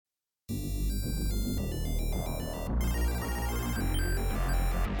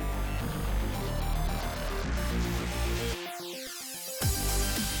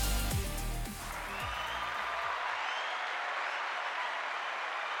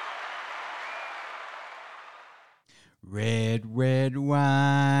Red, red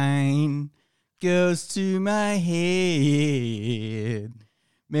wine goes to my head.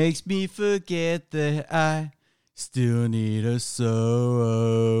 Makes me forget that I still need a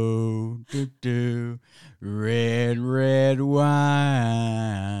soul. Do-do. Red, red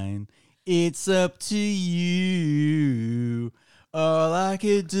wine. It's up to you. All I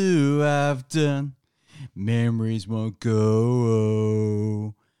could do, I've done. Memories won't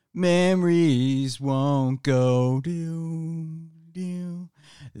go. Memories won't go. Do.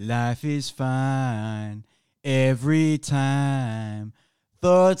 Life is fine every time.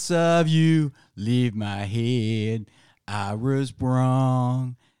 Thoughts of you leave my head. I was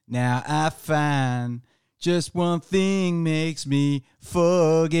wrong. Now I find just one thing makes me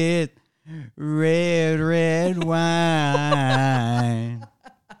forget. Red, red wine.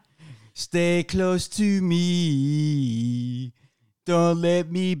 Stay close to me. Don't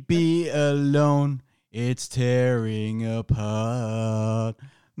let me be alone. It's tearing apart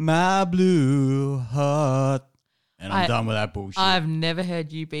my blue heart. And I'm done with that bullshit. I've never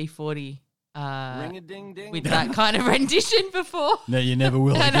heard UB40 Ring-a-ding-ding. with that kind of rendition before. No, you never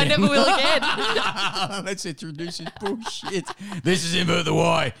will And again. I never will again. Let's introduce his bullshit. This is Invert the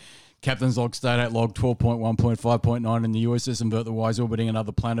Y. Captain's log, Stardate log 12.1.5.9 in the USS Invert the Y is orbiting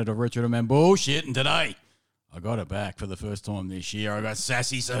another planet of Richard and Man bullshit. And today, I got it back for the first time this year. I got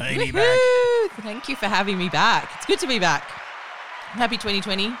Sassy Sahini back. Woohoo! Thank you for having me back. It's good to be back. Happy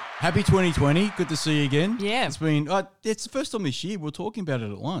 2020. Happy 2020. Good to see you again. Yeah. It's been, it's the first time this year. We're talking about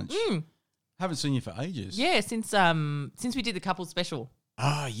it at lunch. Haven't seen you for ages. Yeah, since we did the couple special.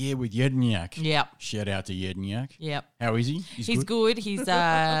 Ah, yeah, with Yedniak. Yep. Shout out to Yedniak. Yep. How is he? He's good. He's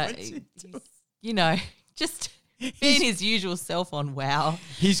just being his usual self on WoW.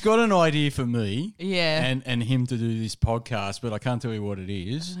 He's got an idea for me. Yeah. And him to do this podcast, but I can't tell you what it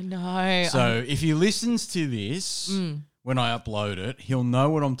is. I know. So if he listens to this when I upload it, he'll know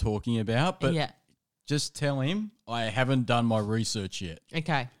what I'm talking about. But yeah. just tell him I haven't done my research yet.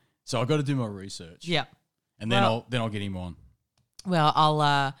 Okay. So I've got to do my research. Yeah. And then I'll get him on. Well,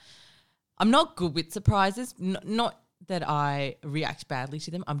 I'm not good with surprises. Not that I react badly to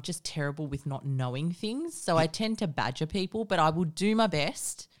them. I'm just terrible with not knowing things. So I tend to badger people, but I will do my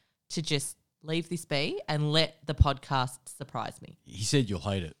best to just leave this be and let the podcast surprise me. He said you'll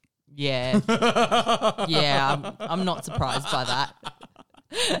hate it. Yeah. Yeah, I'm not surprised by that.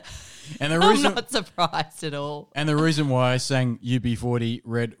 And the I'm reason not surprised at all. and the reason why I sang UB40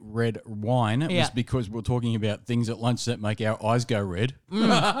 Red Red Wine Yeah. was because we're talking about things at lunch that make our eyes go red.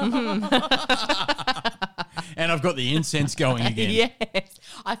 And I've got the incense going again. Yes.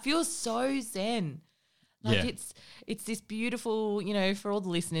 I feel so zen. Like Yeah. it's this beautiful, for all the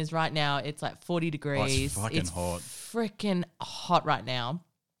listeners right now, it's like 40 degrees. fucking hot. Freaking hot right now.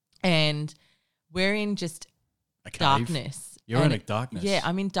 And we're in just A cave. darkness. You're And in a darkness. Yeah,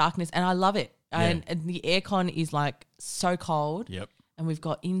 I'm in darkness and I love it. Yeah. And the aircon is like so cold. Yep. And we've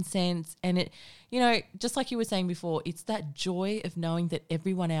got incense and it, just like you were saying before, it's that joy of knowing that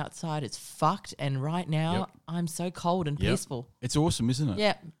everyone outside is fucked and right now Yep. I'm so cold and Yep. peaceful. It's awesome, isn't it?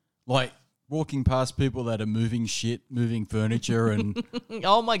 Yeah. Like walking past people that are moving shit, moving furniture and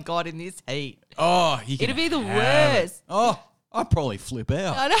Oh my God, in this heat. you can It'd be the have it. worst. Oh, I'd probably flip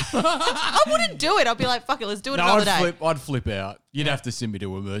out. I know. I wouldn't do it. I'd be like, fuck it, let's do it No, another day. I'd flip out. You'd have to send me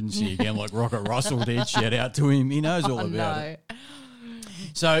to emergency again, like Rocket Russell did. Shout out to him. He knows all Oh, about no. it.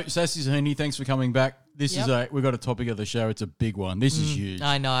 So, Sassy Zahini, thanks for coming back. This Yep. we've got a topic of the show. It's a big one. This is huge.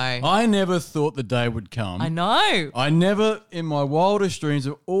 I know. I never thought the day would come. I know. I never, in my wildest dreams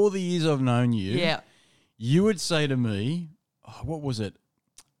of all the years I've known you, Yeah. you would say to me, what was it?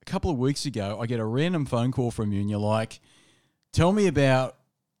 A couple of weeks ago, I get a random phone call from you and you're like, tell me about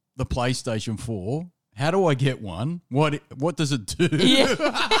the PlayStation 4. How do I get one? What does it do? Yeah.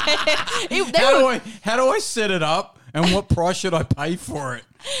 How do I set it up? And what price should I pay for it?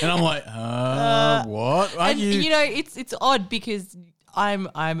 And I'm like, what? Are And you? it's odd because I'm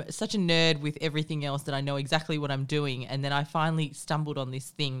such a nerd with everything else that I know exactly what I'm doing, and then I finally stumbled on this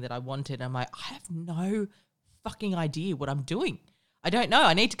thing that I wanted. I'm like, I have no fucking idea what I'm doing. I don't know.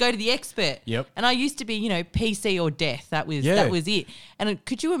 I need to go to the expert. Yep. And I used to be, PC or death. That was it. And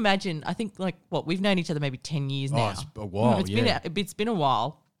could you imagine? I think we've known each other maybe 10 years now. It's a while. It's been a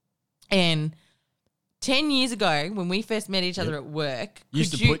while, and 10 years ago when we first met each other at work, You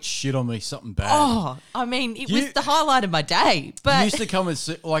used to put shit on me, something bad. Oh, I mean, it was the highlight of my day. But You used to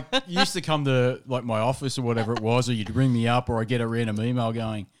come to my office or whatever it was, or you'd ring me up, or I get a random email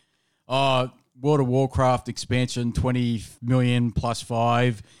going, World of Warcraft expansion 20 million plus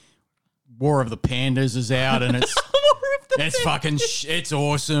 5, War of the Pandas is out, and it's War of It's fucking, it's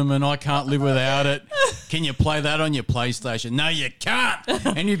awesome and I can't live without it. Can you play that on your PlayStation? No, you can't.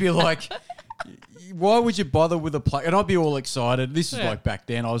 And you'd be like, why would you bother with a play? And I'd be all excited. This is like back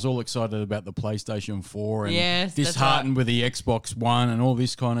then. I was all excited about the PlayStation 4 and disheartened with the Xbox One and all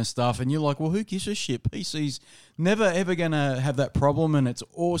this kind of stuff. And you're like, well, who gives a shit? PC's never, ever going to have that problem and it's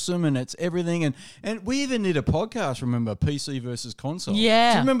awesome and it's everything. And we even did a podcast, remember, PC versus console.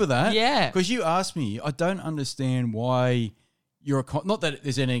 Yeah. Do you remember that? Yeah. Because you asked me, I don't understand why you're not that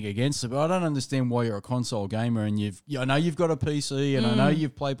there's anything against it, but I don't understand why you're a console gamer and I know you've got a PC and I know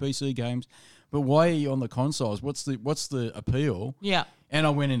you've played PC games, but why are you on the consoles? What's the appeal? Yeah. And I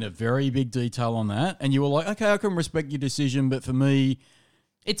went into very big detail on that, and you were like, okay, I can respect your decision, but for me,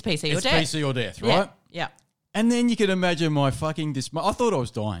 it's PC or it's death. PC or death, right? Yeah. And then you can imagine my fucking dismay. I thought I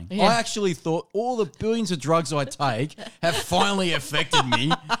was dying. Yeah. I actually thought all the billions of drugs I take have finally affected me,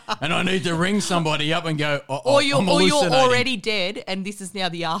 and I need to ring somebody up and go, Or you're I'm hallucinating. already dead, and this is now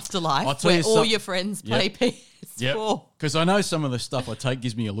the afterlife I'll tell where you all some- your friends play Yep. PS4. Yep. Because I know some of the stuff I take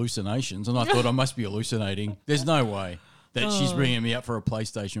gives me hallucinations, and I thought I must be hallucinating. There's no way that she's ringing me up for a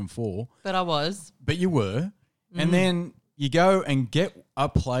PlayStation 4. But I was. But you were. And then you go and get a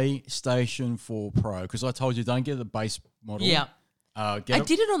PlayStation 4 Pro, because I told you don't get the base model. Yeah. I Get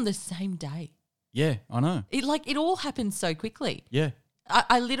did it on the same day. Yeah, I know. It all happened so quickly. Yeah.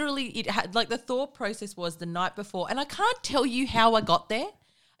 I literally, it had the thought process was the night before, and I can't tell you how I got there.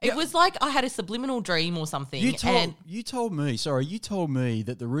 It was like I had a subliminal dream or something. You told me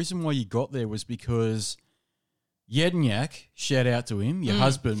that the reason why you got there was because Yednyak, shout out to him, your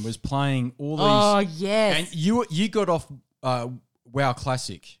husband, was playing all these. Oh, yes. And you got off WoW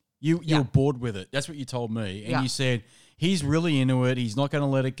Classic. You were bored with it. That's what you told me. And you said, he's really into it. He's not going to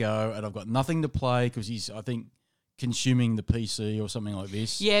let it go. And I've got nothing to play because he's, I think, consuming the PC or something like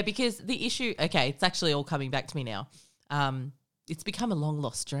this. Yeah, because the issue, okay, it's actually all coming back to me now. It's become a long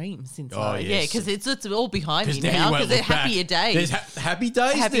lost dream since because it's all behind me now because they're happier days. There's happy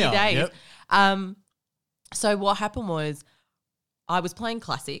days happier now. days. Yep. So what happened was I was playing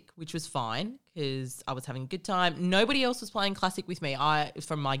Classic, which was fine because I was having a good time. Nobody else was playing Classic with me.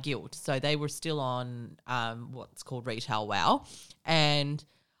 From my guild, so they were still on what's called Retail WoW, and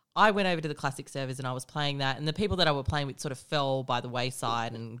I went over to the Classic servers and I was playing that, and the people that I were playing with sort of fell by the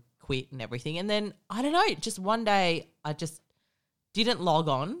wayside and quit and everything. And then I don't know, just one day I just didn't log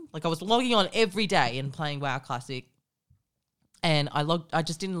on. Like I was logging on every day and playing WoW Classic, and I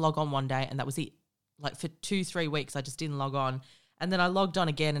just didn't log on one day, and that was it. Like for 2-3 weeks, I just didn't log on, and then I logged on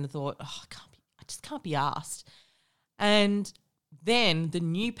again and thought, I just can't be asked. And then the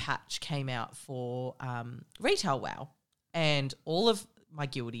new patch came out for Retail WoW, and all of my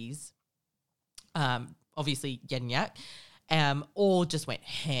guildies, obviously Yednyak, all just went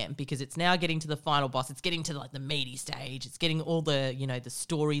ham because it's now getting to the final boss. It's getting to like the meaty stage. It's getting all the, the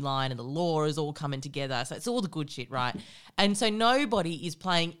storyline and the lore is all coming together. So it's all the good shit, right? And so nobody is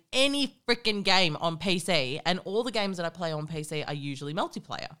playing any freaking game on PC, and all the games that I play on PC are usually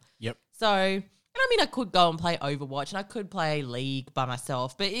multiplayer. Yep. So, and I mean, I could go and play Overwatch and I could play League by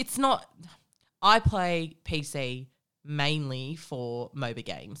myself, but it's not, I play PC mainly for MOBA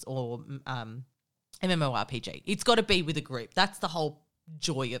games or MMORPG. It's got to be with a group. That's the whole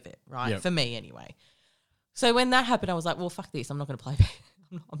joy of it, right? Yep. For me anyway. So when that happened, I was like, well, fuck this. I'm not going to play.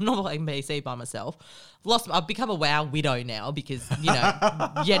 I'm not playing PC by myself. I've become a WoW widow now because,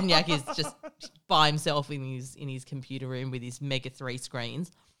 Yednyak is just by himself in his computer room with his Mega 3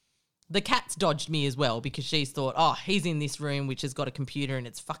 screens. The cat's dodged me as well because she's thought, oh, he's in this room which has got a computer and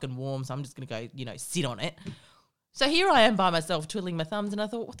it's fucking warm, so I'm just going to go, sit on it. So here I am by myself twiddling my thumbs, and I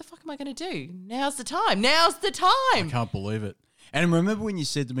thought, what the fuck am I going to do? Now's the time. I can't believe it. And remember when you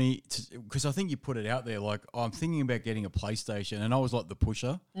said to me, because I think you put it out there, like, oh, I'm thinking about getting a PlayStation, and I was like the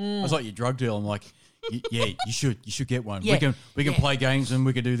pusher. I was like your drug dealer. I'm like, yeah, you should get one. Yeah. We can play games, and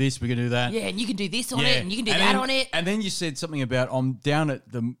we can do this, we can do that. Yeah, and you can do this on it, and you can do that on it. And then you said something about, I'm down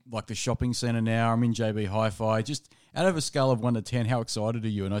at the shopping centre now. I'm in JB Hi-Fi. Just out of a scale of 1 to 10, how excited are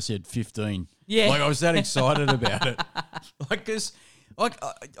you? And I said 15. Yeah. Like I was that excited about it. Like, because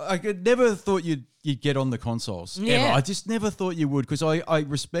I could never thought you'd get on the consoles. Yeah. Ever. I just never thought you would because I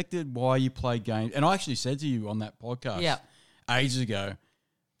respected why you played games. And I actually said to you on that podcast ages ago,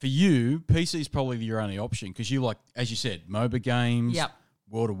 for you, PC is probably your only option because you like, as you said, MOBA games,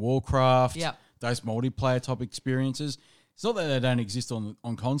 World of Warcraft, those multiplayer type experiences. It's not that they don't exist on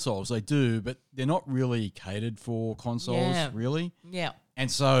consoles. They do, but they're not really catered for consoles, really. Yeah. And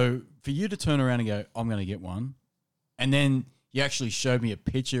so for you to turn around and go, I'm going to get one, and then you actually showed me a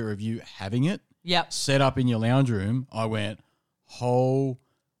picture of you having it set up in your lounge room, I went,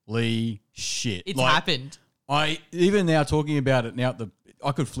 holy shit. It's happened. I even now talking about it now,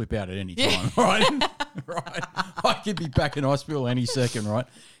 I could flip out at any time, right? Right. I could be back in hospital any second, right?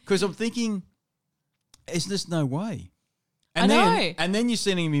 Because I'm thinking, is this no way? And I then, know. And then you're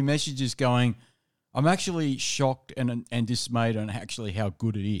sending me messages going, I'm actually shocked and dismayed on actually how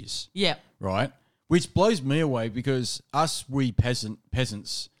good it is, Yeah. right? Which blows me away because we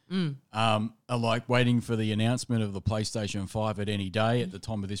peasants are like waiting for the announcement of the PlayStation 5 at any day at the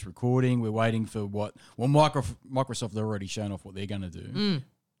time of this recording. We're waiting for Microsoft have already shown off what they're going to do.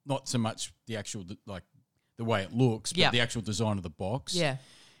 Not so much the actual, like the way it looks, but the actual design of the box. Yeah.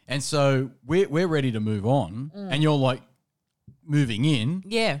 And so we're ready to move on and you're like moving in.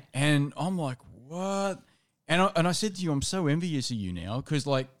 Yeah. And I'm like, what? And I said to you, I'm so envious of you now because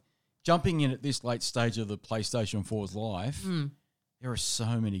like jumping in at this late stage of the PlayStation 4's life, there are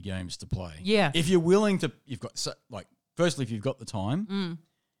so many games to play. Yeah. If you're willing to, firstly, if you've got the time,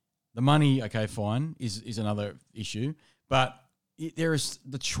 the money, okay, fine, is another issue. But there is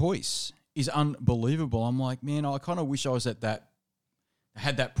the choice is unbelievable. I'm like, man, I kind of wish I was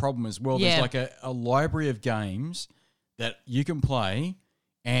had that problem as well. Yeah. There's like a library of games that you can play,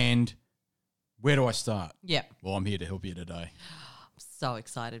 and where do I start? Yeah. Well, I'm here to help you today. So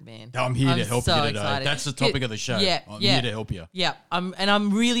excited, man. I'm here to help you today. Excited. That's the topic of the show. Yeah, I'm here to help you. Yeah,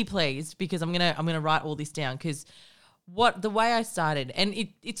 I'm really pleased because I'm gonna write all this down because the way I started, and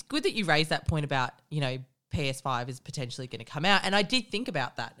it's good that you raised that point about PS5 is potentially going to come out, and I did think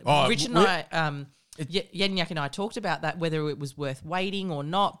about that. Rich and Yenyak and I talked about that, whether it was worth waiting or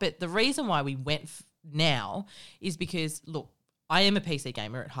not. But the reason why we went now is because look, I am a PC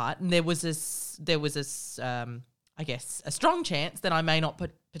gamer at heart, and there was this I guess, a strong chance that I may not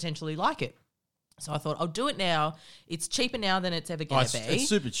potentially like it. So I thought, I'll do it now. It's cheaper now than it's ever going to be. It's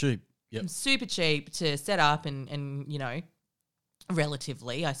super cheap. Yep. Super cheap to set up and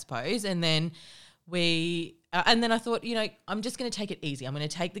relatively, I suppose. And then I thought, I'm just going to take it easy. I'm going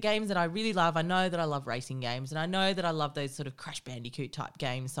to take the games that I really love. I know that I love racing games and I know that I love those sort of Crash Bandicoot type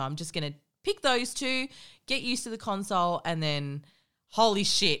games. So I'm just going to pick those two, get used to the console, and then holy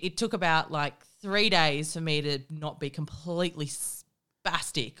shit, it took about 3 days for me to not be completely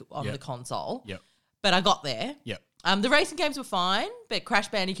spastic on the console. Yep. But I got there. Yep. The racing games were fine, but Crash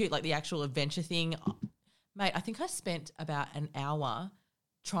Bandicoot, like the actual adventure thing, mate, I think I spent about an hour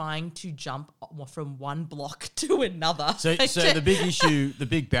trying to jump from one block to another. So the big issue, the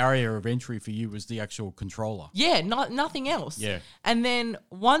big barrier of entry for you was the actual controller. Yeah, nothing else. Yeah. And then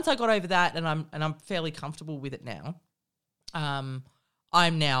once I got over that, and I'm fairly comfortable with it now,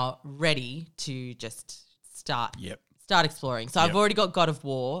 I'm now ready to just start exploring. So I've already got God of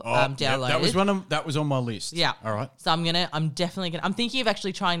War downloaded. That was on my list. Yeah. All right. So I'm thinking of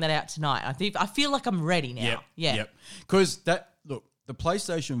actually trying that out tonight. I feel like I'm ready now. Yep. Because the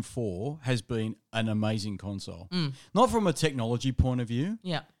PlayStation 4 has been an amazing console. Not from a technology point of view.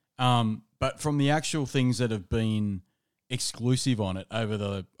 Yeah. But from the actual things that have been exclusive on it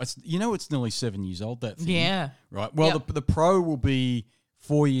over it's nearly 7 years old, that thing. Yeah. Right. Well, the Pro will be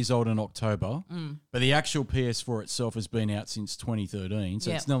 4 years old in October, but the actual PS4 itself has been out since 2013,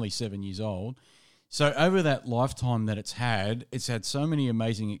 so it's nearly 7 years old. So over that lifetime that it's had so many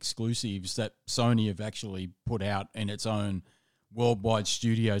amazing exclusives that Sony have actually put out in its own worldwide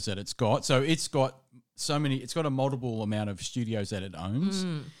studios that it's got. So it's got a multiple amount of studios that it owns,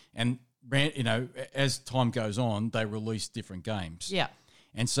 and as time goes on, they release different games. Yeah.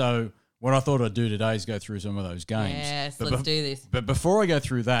 And so what I thought I'd do today is go through some of those games. Yes, let's do this. But before I go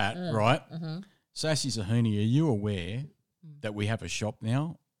through that, right, Sassy Sahuni, are you aware that we have a shop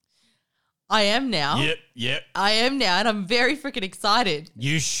now? I am now. Yep. I am now, and I'm very freaking excited.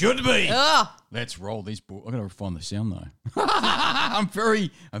 You should be. Ugh. Let's roll this book. I've got to find the sound, though. I'm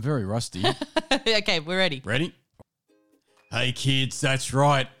very rusty. Okay, we're ready. Ready? Hey, kids, that's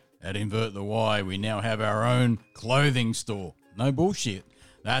right. At Invert the Y, we now have our own clothing store. No bullshit.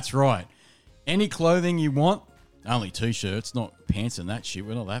 That's right. Any clothing you want, only T-shirts, not pants and that shit.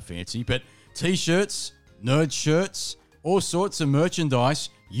 We're not that fancy. But T-shirts, nerd shirts, all sorts of merchandise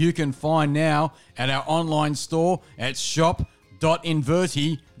you can find now at our online store at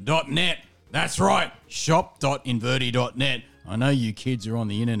shop.inverti.net. That's right, shop.inverti.net. I know you kids are on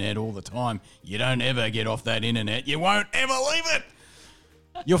the internet all the time. You don't ever get off that internet. You won't ever leave it.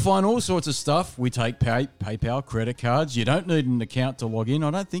 You'll find all sorts of stuff. We take PayPal, credit cards. You don't need an account to log in.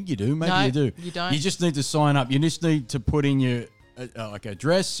 I don't think you do. Maybe you do. You don't. You just need to sign up. You just need to put in your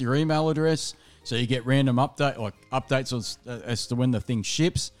address, your email address, so you get random updates as to when the thing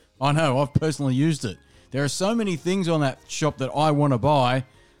ships. I know. I've personally used it. There are so many things on that shop that I want to buy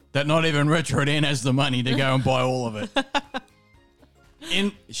that not even RetroDan has the money to go and buy all of it.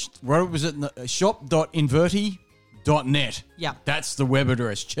 what was it? Shop.inverti.net. Yeah. That's the web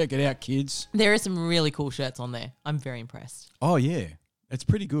address. Check it out, kids. There are some really cool shirts on there. I'm very impressed. Oh, yeah. It's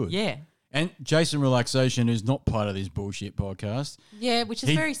pretty good. Yeah. And Jason Relaxation is not part of this bullshit podcast. Yeah, which is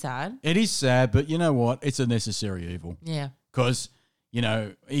very sad. It is sad, but you know what? It's a necessary evil. Yeah. Because, he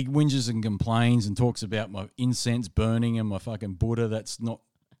whinges and complains and talks about my incense burning and my fucking Buddha that's not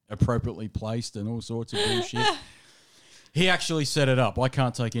appropriately placed and all sorts of bullshit. He actually set it up. I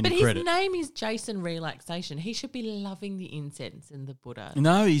can't take any credit. But his name is Jason Relaxation. He should be loving the incense and the Buddha.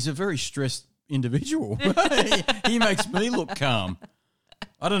 No, he's a very stressed individual. He makes me look calm.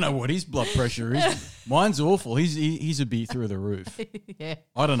 I don't know what his blood pressure is. Mine's awful. He's a bit through the roof. Yeah.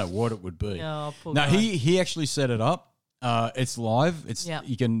 I don't know what it would be. Oh, poor No, guy. he actually set it up. It's live.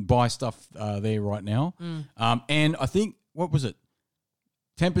 You can buy stuff there right now. And I think, what was it?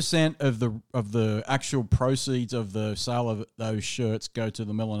 10% of the actual proceeds of the sale of those shirts go to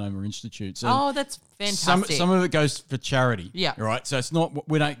the Melanoma Institute. So that's fantastic. some of it goes for charity. Yeah. Right. So it's not,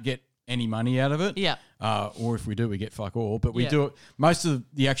 we don't get any money out of it. Yeah. Or if we do, we get fuck all. But we Yeah. do it. Most of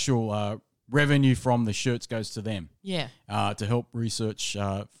the actual revenue from the shirts goes to them. Yeah. To help research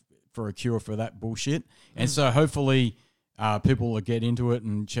for a cure for that bullshit. And so hopefully people will get into it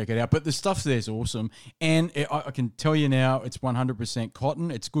and check it out. But the stuff there's awesome. And I can tell you now, it's 100%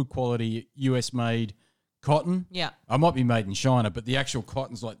 cotton. It's good quality US-made cotton. Yeah. I might be made in China, but the actual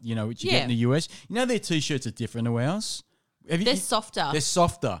cotton's like, which you get in the US. Their T-shirts are different to ours. They're softer. They're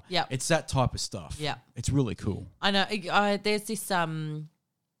softer. Yeah. It's that type of stuff. Yeah. It's really cool. I know. There's this website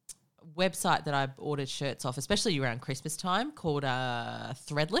that I ordered shirts off, especially around Christmas time, called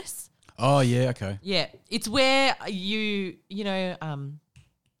Threadless. Oh, yeah, okay. Yeah. It's where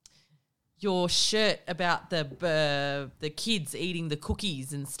your shirt about the kids eating the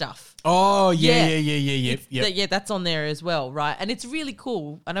cookies and stuff. Oh, yeah. Yeah, that's on there as well, right? And it's really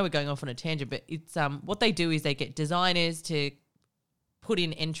cool. I know we're going off on a tangent, but it's what they do is they get designers to put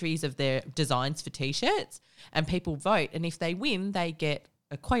in entries of their designs for T-shirts, and people vote. And if they win, they get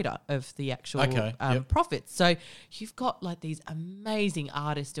a quota of the actual profits. So you've got like these amazing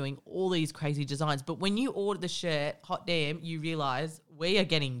artists doing all these crazy designs. But when you order the shirt, hot damn, you realise we are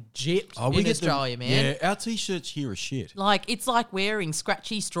getting gypped in Australia, man. Yeah, our T-shirts here are shit. Like, it's like wearing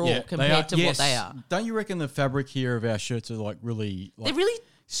scratchy straw compared to what they are. Don't you reckon the fabric here of our shirts are like really... They're really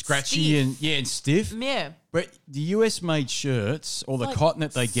scratchy stiff. and stiff? Yeah. But the US-made shirts or the like cotton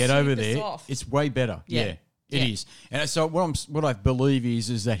that they get over super there, soft. it's way better. Yeah. It is. And so what I believe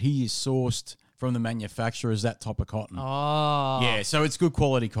is that he is sourced from the manufacturers, that type of cotton. Oh. Yeah, so it's good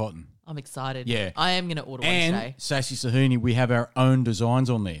quality cotton. I'm excited. Yeah. I am going to order one And today. Sassy Sahuni, we have our own designs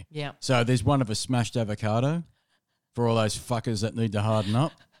on there. Yeah. So there's one of a smashed avocado for all those fuckers that need to harden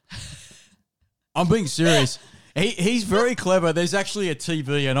up. I'm being serious. He's very clever. There's actually a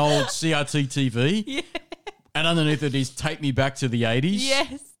TV, an old CRT TV. Yeah. And underneath it is Take Me Back to the 80s.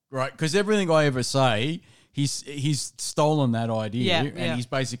 Yes. Right, because everything I ever say, he's stolen that idea Yeah. he's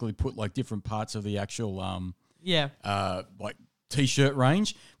basically put like different parts of the actual like T-shirt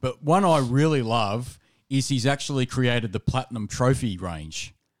range. But one I really love is he's actually created the Platinum Trophy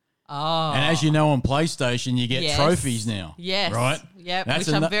range. Oh. And as you know, on PlayStation, you get trophies now. Yes. Right? Yep, That's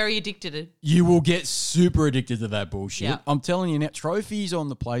which I'm very addicted to. You will get super addicted to that bullshit. Yeah. I'm telling you now, trophies on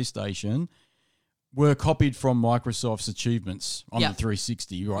the PlayStation were copied from Microsoft's achievements on the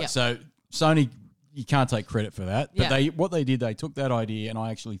 360, right? Yeah. So Sony, you can't take credit for that. But Yeah. what they did, they took that idea and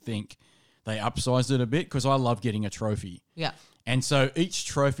I actually think they upsized it a bit because I love getting a trophy. Yeah. And so each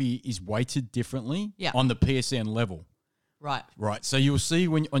trophy is weighted differently Yeah. on the PSN level. Right. Right. So you'll see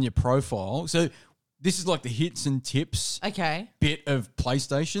when on your profile. So this is like the hits and tips Okay. bit of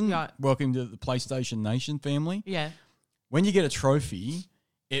PlayStation. Right. Welcome to the PlayStation Nation family. Yeah. When you get a trophy,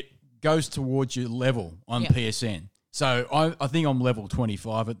 it goes towards your level on Yeah. PSN. So I think I'm level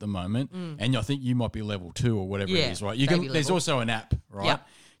 25 at the moment, and I think you might be level 2 or whatever Yeah, it is, right? baby There's level. also an app, right? Yeah.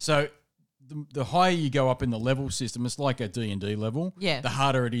 So the higher you go up in the level system, it's like a D&D level. Yeah. The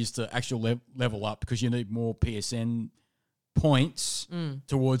harder it is to actually level up because you need more PSN points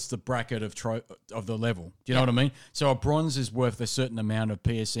towards the bracket of the level. Do you know what I mean? So a bronze is worth a certain amount of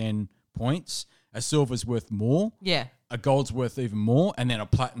PSN points. A silver's worth more. Yeah. A gold's worth even more, and then a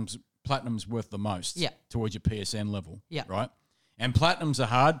platinum's worth the most. Yeah. Towards your PSN level. Yeah. Right. And platinums are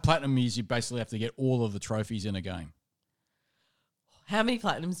hard. Platinum is you basically have to get all of the trophies in a game. How many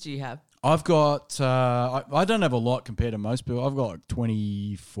platinums do you have? I've got. I don't have a lot compared to most people. I've got like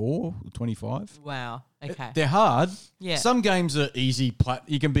 24, 25. Wow. Okay. They're hard. Yeah. Some games are easy.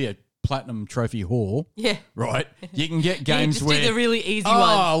 You can be a platinum trophy whore. Yeah. Right. You can get Yeah, games just where do the really easy oh,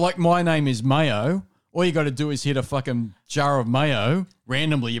 one. like My Name Is Mayo. All you got to do is hit a fucking jar of mayo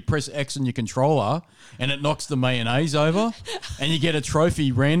randomly. You press X on your controller, and it knocks the mayonnaise over, and you get a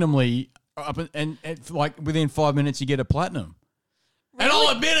trophy randomly up, and like within 5 minutes you get a platinum. Really? And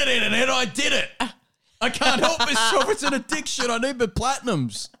I'll admit it, Internet, I did it. I can't help myself. It's an addiction. I need the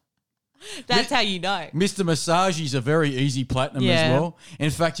platinums. That's how you know. Mr. Massage's a very easy platinum as well. In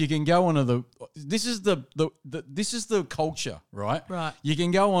fact, you can go on to this is the culture, right? Right. You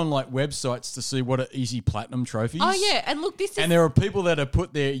can go on like websites to see what are easy platinum trophies. Oh yeah, and look, this is and there are people that have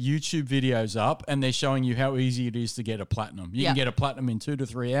put their YouTube videos up and they're showing you how easy it is to get a platinum. You can get a platinum in 2 to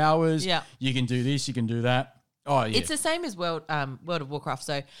 3 hours. Yeah. You can do this, you can do that. Oh yeah. It's the same as World of Warcraft.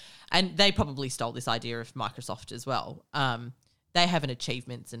 So, and they probably stole this idea of Microsoft as well. They have an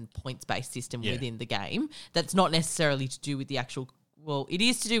achievements and points-based system within the game that's not necessarily to do with the actual – well, it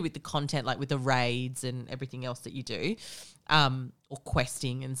is to do with the content, like with the raids and everything else that you do, or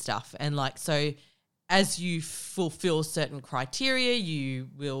questing and stuff. And like so as you fulfill certain criteria, you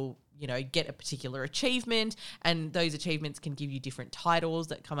will – get a particular achievement, and those achievements can give you different titles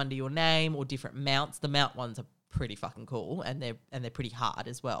that come under your name or different mounts. The mount ones are pretty fucking cool, and they're pretty hard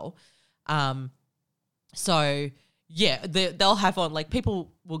as well. Yeah, they'll have on, like,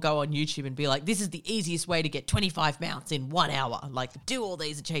 people will go on YouTube and be like, this is the easiest way to get 25 mounts in 1 hour. Like, do all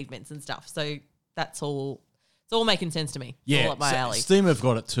these achievements and stuff. So that's all, it's all making sense to me. It's all up my alley. Steam have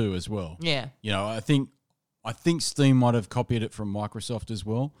got it too as well. Yeah. I think Steam might have copied it from Microsoft as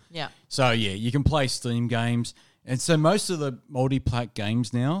well. Yeah. So, yeah, you can play Steam games. And so most of the multi-plat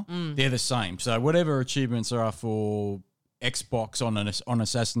games now, they're the same. So whatever achievements are for Xbox on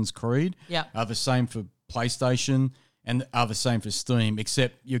Assassin's Creed are the same for PlayStation and are the same for Steam,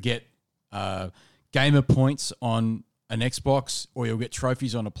 except you get gamer points on an Xbox, or you'll get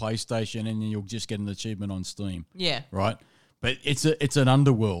trophies on a PlayStation, and then you'll just get an achievement on Steam. Yeah. Right? But it's an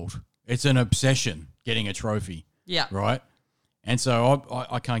underworld. It's an obsession getting a trophy. Yeah. Right? And so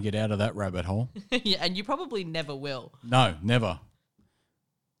I can't get out of that rabbit hole. Yeah, and you probably never will. No, never.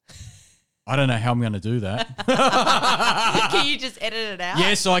 I don't know how I'm going to do that. Can you just edit it out?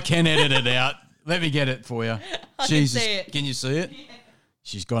 Yes, I can edit it out. Let me get it for you. Jesus, can see it. Can you see it? Yeah.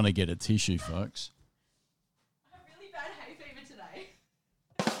 She's going to get a tissue, folks. I have really bad hay fever today.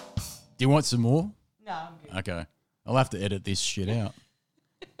 Do you want some more? No, I'm good. Okay. I'll have to edit this shit out.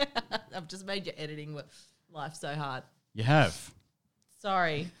 I've just made your editing life so hard. You have?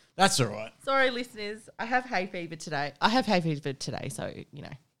 Sorry. That's all right. Sorry, listeners. I have hay fever today. So,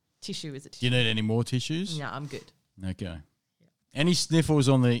 tissue is a tissue. Do you need any more tissues? No, I'm good. Okay. Yeah. Any sniffles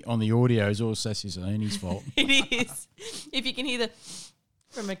on the audio is all Sassy Saini's fault. It is. If you can hear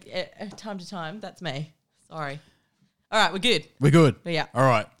from a time to time, that's me. Sorry. All right, we're good. We're good. Yeah. All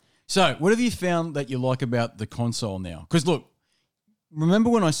right. So, what have you found that you like about the console now? Because look, remember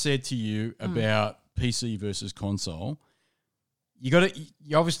when I said to you about PC versus console?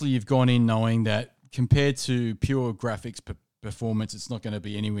 You've gone in knowing that compared to pure graphics performance, it's not going to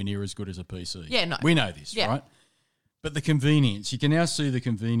be anywhere near as good as a PC. Yeah, no. We know this, right? But the convenience, you can now see the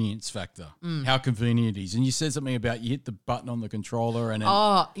convenience factor, how convenient it is. And you said something about you hit the button on the controller and...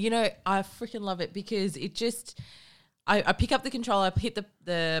 I freaking love it because it just... I pick up the controller, hit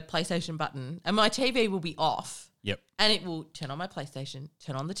the PlayStation button, and my TV will be off. Yep. And it will turn on my PlayStation,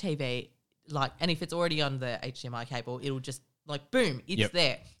 turn on the TV, and if it's already on the HDMI cable, it'll just, boom, it's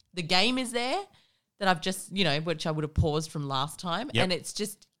there. The game is there that I've just, which I would have paused from last time, and it's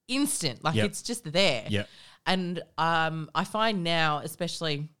just instant. It's just there. Yep. And I find now,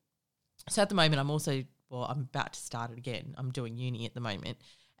 especially, so at the moment I'm about to start it again. I'm doing uni at the moment.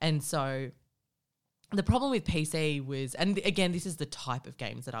 And so the problem with PC was, and again, this is the type of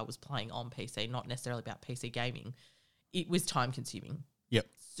games that I was playing on PC, not necessarily about PC gaming. It was time consuming. Yep.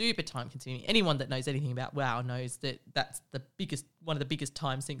 Super time consuming. Anyone that knows anything about WoW knows that that's one of the biggest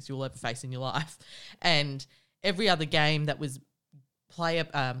time sinks you'll ever face in your life. And every other game that was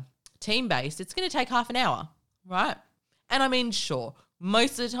team-based, it's going to take half an hour, right? And I mean, sure,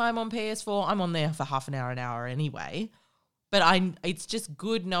 most of the time on PS4, I'm on there for half an hour anyway. But it's just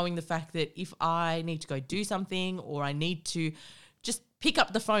good knowing the fact that if I need to go do something or I need to just pick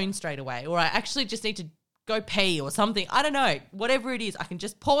up the phone straight away or I actually just need to go pee or something, I don't know, whatever it is, I can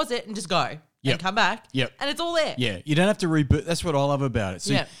just pause it and just go and come back and it's all there. Yeah, you don't have to reboot. That's what I love about it.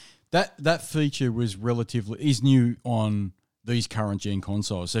 See, that feature is new on these current gen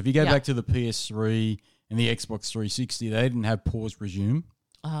consoles. So if you go back to the PS3 and the Xbox 360, they didn't have pause resume.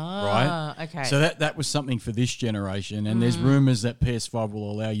 Right. Okay. So that was something for this generation, and there's rumors that PS5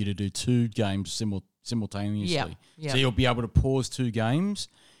 will allow you to do 2 games simultaneously. Yeah. So you'll be able to pause 2 games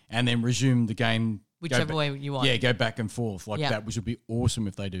and then resume the game whichever way you want. Yeah, go back and forth like that, which would be awesome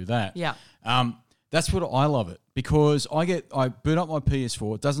if they do that. Yeah. That's what I love it, because I boot up my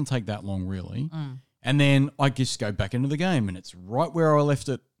PS4. It doesn't take that long really, and then I just go back into the game, and it's right where I left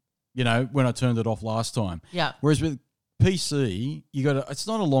it. When I turned it off last time. Yeah. Whereas with PC, it's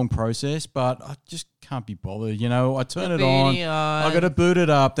not a long process, but I just can't be bothered. I turn it on. I got to boot it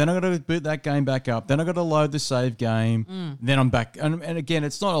up. Then I got to boot that game back up. Then I got to load the save game. Then I'm back. And again,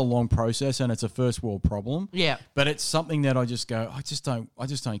 it's not a long process, and it's a first world problem. Yeah. But it's something that I just go, I just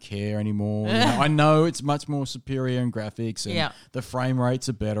don't care anymore. I know it's much more superior in graphics, and the frame rates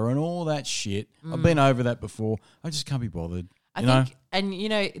are better and all that shit. I've been over that before. I just can't be bothered. I think, and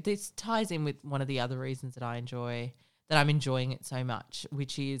this ties in with one of the other reasons that I'm enjoying it so much,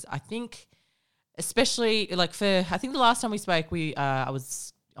 which is I think, especially I think the last time we spoke, I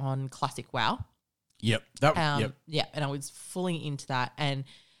was on Classic WoW. Yep. Yeah, and I was fully into that, and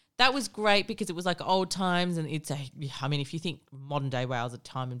that was great because it was like old times, and if you think modern day WoW is a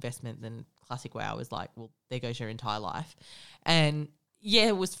time investment, then Classic WoW is like, well, there goes your entire life, and yeah,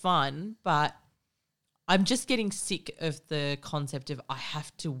 it was fun, but I'm just getting sick of the concept of I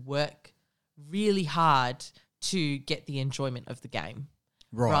have to work really hard to get the enjoyment of the game.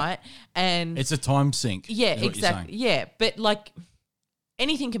 Right? And it's a time sink. Yeah, exactly. Yeah, but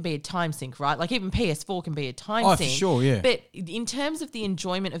anything can be a time sink, right? Like even PS4 can be a time sink. Oh, for sure, yeah. But in terms of the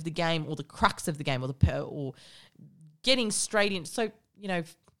enjoyment of the game or the crux of the game or getting straight in, so,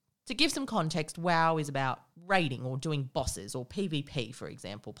 to give some context, WoW is about raiding or doing bosses or PvP, for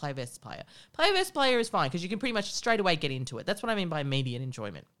example, player versus player. Player versus player is fine because you can pretty much straight away get into it. That's what I mean by immediate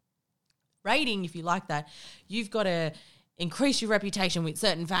enjoyment. Raiding, if you like that, you've got to increase your reputation with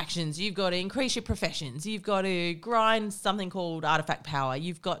certain factions. You've got to increase your professions. You've got to grind something called artifact power.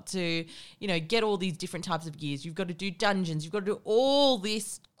 You've got to, get all these different types of gears. You've got to do dungeons. You've got to do all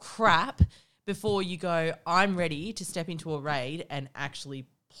this crap before you go, I'm ready to step into a raid and actually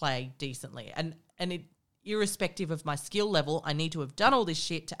play decently. And it, irrespective of my skill level, I need to have done all this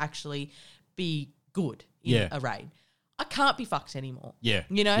shit to actually be good in a raid. I can't be fucked anymore. Yeah.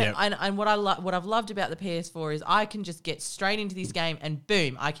 And what I've loved about the PS4 is I can just get straight into this game and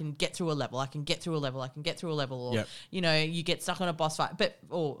boom, I can get through a level. Or, you get stuck on a boss fight,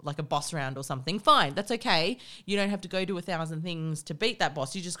 or like a boss round or something. Fine. That's okay. You don't have to go do 1,000 things to beat that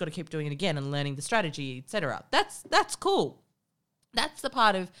boss. You just got to keep doing it again and learning the strategy, etc. That's cool. That's the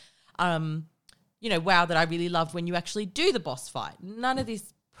part of, WoW that I really loved when you actually do the boss fight. None of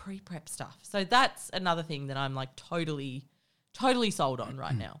this pre-prep stuff. So that's another thing that I'm like totally sold on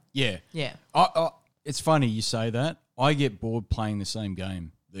right now. Yeah. Yeah. It's funny you say that. I get bored playing the same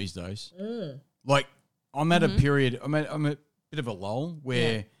game these days. Like I'm at a period, I'm at a bit of a lull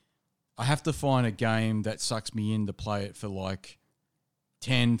where I have to find a game that sucks me in to play it for like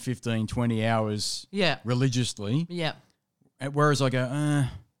 10, 15, 20 hours religiously. Yeah. Whereas I go, I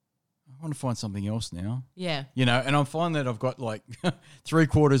want to find something else now. Yeah. And I find that I've got like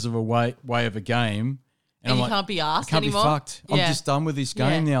 3/4 of a way of a game. And you can't be asked anymore. I can't be fucked. I'm just done with this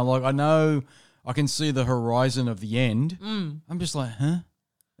game now. Like I know I can see the horizon of the end. I'm just like,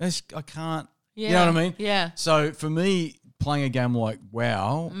 I can't. Yeah. You know what I mean? Yeah. So for me, playing a game like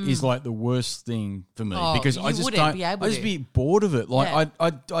WoW is like the worst thing for me because I just don't. I just be bored of it. Like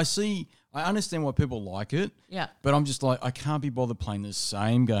I understand why people like it. Yeah. But I'm just like, I can't be bothered playing the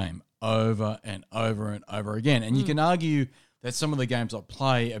same game over and over and over again. And you can argue that some of the games I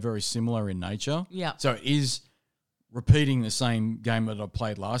play are very similar in nature. Yeah. So it is repeating the same game that I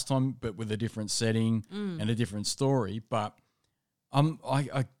played last time, but with a different setting and a different story. But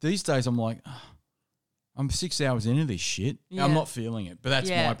these days I'm like, I'm 6 hours into this shit. Yeah. I'm not feeling it, but that's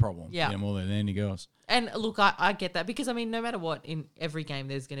my problem. Yeah, more than anything else. And look, I get that because, I mean, no matter what, in every game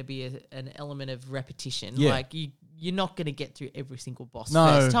there's going to be an element of repetition. Yeah. Like you're not going to get through every single boss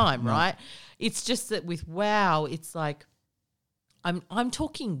first time, right? It's just that with WoW, it's like I'm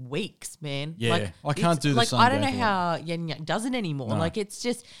talking weeks, man. Yeah, like, I can't do the same. I don't know how Yen Yak does it anymore. No. Like it's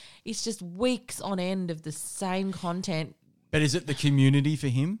just weeks on end of the same content. But is it the community for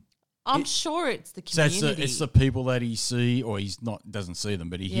him? I'm sure it's the community. So it's the people that he see, or doesn't see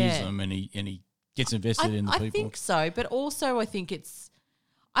them, but he hears them and he gets invested in the people. I think so, but also I think it's,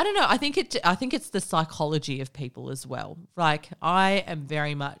 I don't know. I think it's the psychology of people as well. Like I am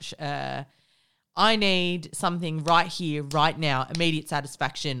very much, I need something right here, right now, immediate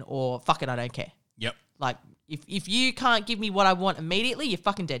satisfaction, or fuck it, I don't care. Yep. Like if you can't give me what I want immediately, you're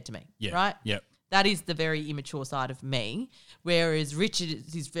fucking dead to me. Yeah. Right. Yep. That is the very immature side of me, whereas Richard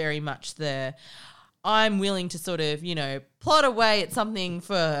is very much I'm willing to sort of, plot away at something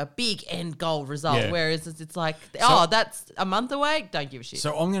for a big end goal result, whereas it's like, that's a month away, don't give a shit.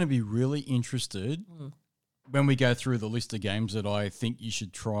 So I'm going to be really interested when we go through the list of games that I think you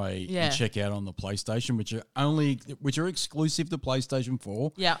should try and check out on the PlayStation, which are exclusive to PlayStation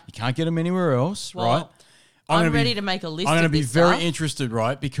 4. Yeah. You can't get them anywhere else, Well, right? I'm ready to make a list. I'm going to of be this very stuff. interested,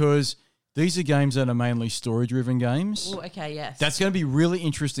 right? Because these are games that are mainly story-driven games. Ooh, okay, yes. That's going to be really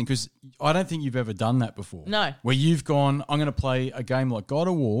interesting because I don't think you've ever done that before. No. Where you've gone, I'm going to play a game like God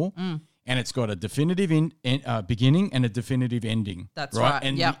of War, Mm. and it's got a definitive beginning and a definitive ending. That's right.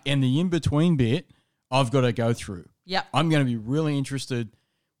 And, Yep. and the in-between bit, I've got to go through. Yep. I'm going to be really interested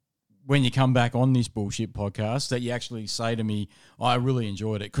when you come back on this bullshit podcast that you actually say to me, I really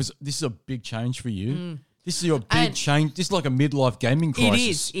enjoyed it because this is a big change for you. This is your big And change. This is like a midlife gaming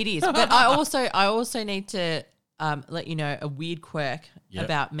crisis. It is. But I also need to let you know a weird quirk Yep.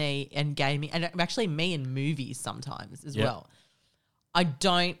 about me and gaming, and actually me and movies sometimes as Yep. well. I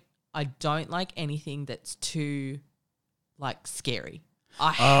don't like anything that's too like scary.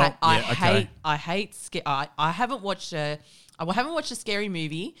 I haven't watched a scary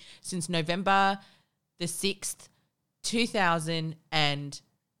movie since November the 6th,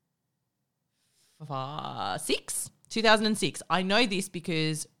 2006. I know this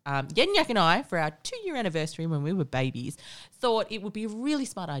because Yenyak and I, for our 2-year anniversary when we were babies, thought it would be a really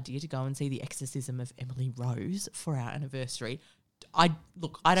smart idea to go and see The Exorcism of Emily Rose for our anniversary. I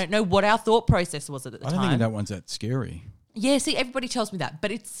don't know what our thought process was at the time. I don't think that one's that scary. Yeah, see, everybody tells me that,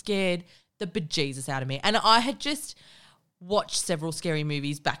 but it scared the bejesus out of me. And I had just watched several scary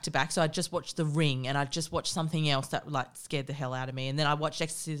movies back to back. So I just watched The Ring and I just watched something else that like scared the hell out of me. And then I watched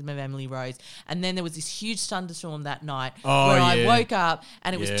Exorcism of Emily Rose. And then there was this huge thunderstorm that night where I woke up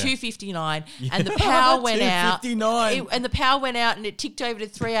and it was 2:59 and the power went out. 2:59. And the power went out and it ticked over to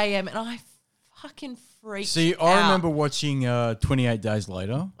 3 a.m. and I fucking freaked See, out. I remember watching 28 Days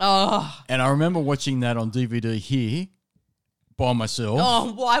Later. Oh, And I remember watching that on DVD here by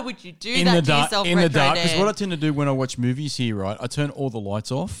myself. why would you do in that the to dark, yourself, in the Retro dark. Because Dan? what I tend to do when I watch movies here, right, I turn all the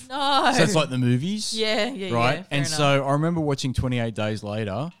lights off. No. So it's like the movies. Yeah, right? yeah. Fair And enough. so I remember watching 28 Days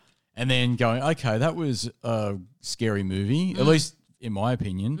Later and then going, okay, that was a scary movie, at least in my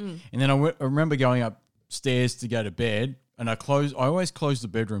opinion. And then I remember going upstairs to go to bed and I always close the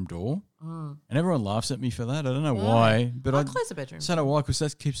bedroom door. And everyone laughs at me for that. I don't know why. But I'll close the bedroom. So do I, because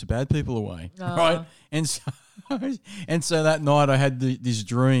that keeps the bad people away. Oh. Right? And so that night I had this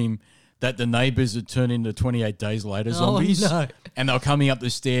dream that the neighbours had turned into 28 Days Later zombies. no. And they were coming up the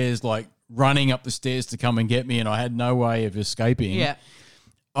stairs, like running up the stairs to come and get me, and I had no way of escaping. Yeah.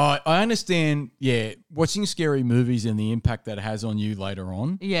 I understand, watching scary movies and the impact that it has on you later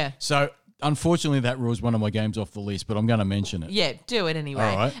on. Yeah. So unfortunately that rules one of my games off the list, but I'm going to mention it. Yeah, do it anyway.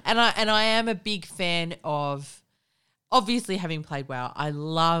 All right. And I am a big fan of, obviously having played WoW, I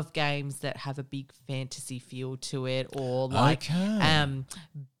love games that have a big fantasy feel to it, or like, Okay.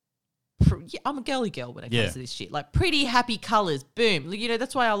 I'm a girly girl when it Yeah. comes to this shit. Like pretty happy colors, boom. You know,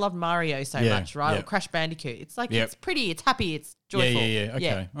 that's why I love Mario so Yeah, much, right? yeah. Or Crash Bandicoot. It's like Yep. it's pretty, it's happy, it's joyful. Yeah.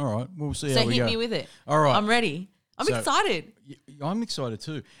 Okay. All right. We'll see So how we hit go. me with it. All right. I'm ready. I'm So- excited. I'm excited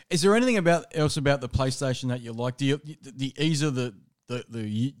too. Is there anything else about the PlayStation that you like? The ease of the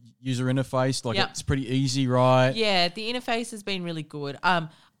user interface, like Yep. it's pretty easy, right? Yeah, the interface has been really good.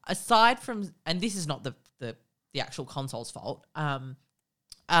 Aside from, and this is not the actual console's fault.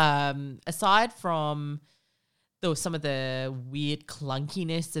 Aside from some of the weird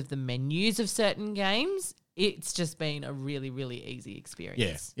clunkiness of the menus of certain games, it's just been a really, really easy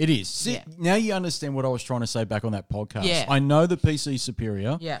experience. Yeah, it is. See, Yeah. now you understand what I was trying to say back on that podcast. Yeah. I know the PC is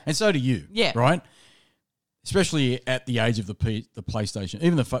superior. Yeah. And so do you. Yeah. Right? Especially at the age of the PlayStation,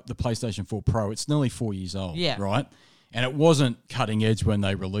 even the PlayStation 4 Pro, it's nearly 4 years old. Yeah. Right? And it wasn't cutting edge when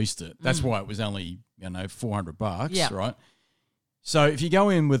they released it. That's why it was only, $400. Yeah. Right? So if you go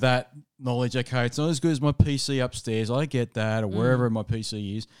in with that knowledge, okay, it's not as good as my PC upstairs, I get that, or wherever my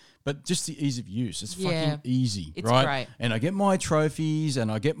PC is, but just the ease of use. It's Yeah. fucking easy, It's right? great. And I get my trophies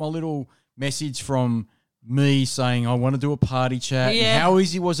and I get my little message from me saying I want to do a party chat. Yeah. And how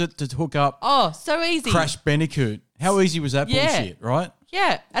easy was it to hook up Oh, so easy. Crash Bandicoot? How easy was that Yeah. bullshit, right?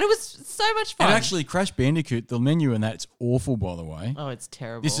 Yeah, and it was so much fun. And actually, Crash Bandicoot, the menu in that, it's awful, by the way. oh, it's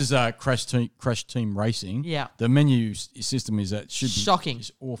terrible. This is Crash Team Racing. Yeah. The menu system is that should be Shocking.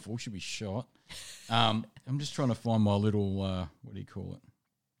 It's awful. Should be shot. I'm just trying to find my little what do you call it?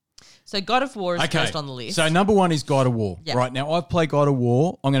 so God of War is first on the list. So number one is God of War. Yeah. Right now, I've played God of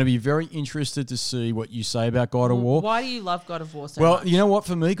War. I'm going to be very interested to see what you say about God of War. Why do you love God of War so Well, much? you know what?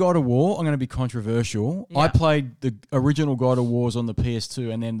 For me, God of War, I'm going to be controversial. Yeah. I played the original God of Wars on the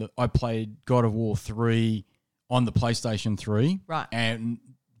PS2, and then I played God of War 3 on the PlayStation 3. Right. And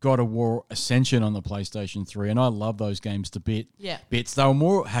God of War Ascension on the PlayStation 3, and I love those games to bits. They were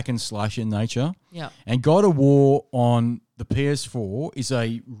more hack and slash in nature. Yeah. And God of War on the PS4 is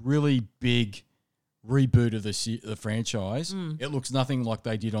a really big reboot of the franchise. It looks nothing like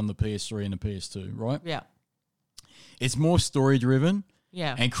they did on the PS3 and the PS2, right? Yeah. It's more story-driven.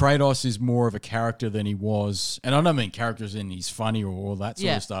 Yeah. And Kratos is more of a character than he was. And I don't mean characters in he's funny or all that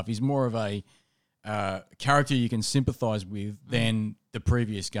sort of stuff. He's more of a character you can sympathize with than the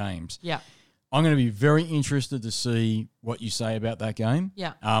previous games. Yeah. I'm going to be very interested to see what you say about that game.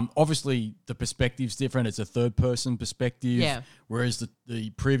 Yeah. Obviously, the perspective's different. It's a third-person perspective. Yeah. Whereas the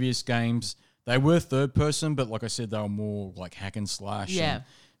previous games, they were third-person, but like I said, they were more like hack and slash. Yeah.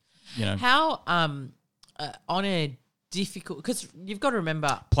 And, How on a difficult, because you've got to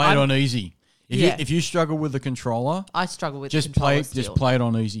remember, play it on easy. If Yeah. you struggle with the controller, I struggle with just the controller still. just play it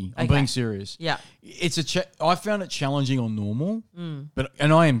on easy. I'm Okay. being serious. Yeah. It's I found it challenging on normal, but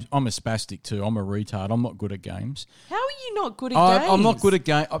I'm a spastic too. I'm a retard. I'm not good at games. How are you not good at games? I'm not good at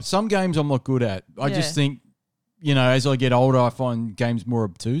game. Some games I'm not good at. I just think, as I get older, I find games more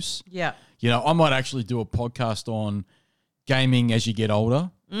obtuse. Yeah. I might actually do a podcast on gaming as you get older.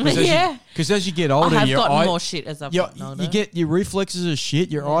 Yeah. Because as you get older, I have your gotten eye- more shit as I've gotten older. you get your reflexes are shit.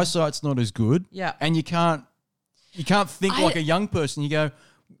 Your eyesight's not as good. Yeah. and you can't think like a young person. You go,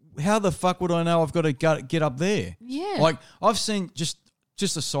 how the fuck would I know I've got to get up there? Yeah. Like I've seen just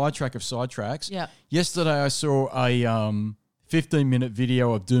a sidetrack of sidetracks. Yeah. Yesterday I saw a 15-minute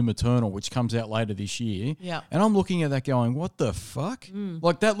video of Doom Eternal, which comes out later this year. Yeah. And I'm looking at that going, what the fuck?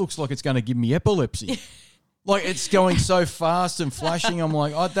 Like that looks like it's going to give me epilepsy. Like it's going so fast and flashing. I'm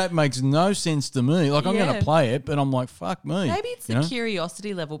like, that makes no sense to me. Like I'm going to play it, but I'm like, fuck me. Maybe it's the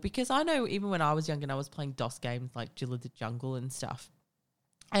curiosity level, because I know even when I was young and I was playing DOS games like Jill of the Jungle and stuff,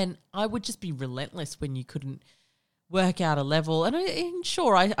 and I would just be relentless when you couldn't work out a level. And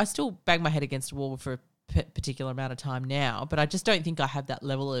sure, I still bang my head against a wall for a particular amount of time now, but I just don't think I have that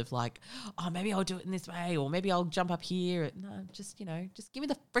level of like, oh, maybe I'll do it in this way, or maybe I'll jump up here. No, just give me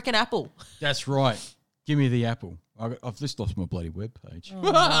the freaking apple. That's right. Give me the apple. I've just lost my bloody webpage.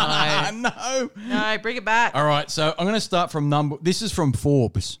 Oh, no, bring it back. All right, so I'm going to start from this is from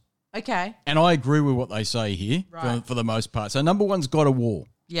Forbes, Okay. and I agree with what they say here for the most part. So number one's God of War.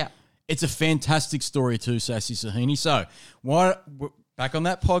 Yeah. It's a fantastic story too, Sassy Sahini. So back on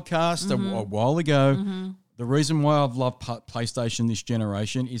that podcast a while ago, the reason why I've loved PlayStation this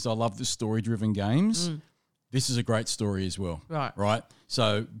generation is I love the story-driven games. This is a great story as well. Right.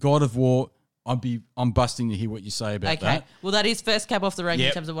 So God of War, I'm busting to hear what you say about that. Well, that is first cab off the rank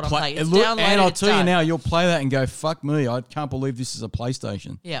in terms of what I'm playing. It's downloaded. downloaded. And I'll it's tell you done. now, you'll play that and go, fuck me, I can't believe this is a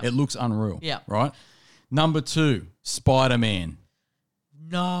PlayStation. Yeah. It looks unreal. Yeah. Right? Number 2, Spider-Man.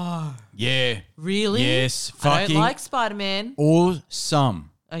 No. Yeah. Really? Yes. I Fucking don't like Spider-Man.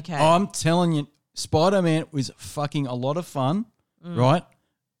 awesome. Okay. I'm telling you, Spider-Man was fucking a lot of fun, right?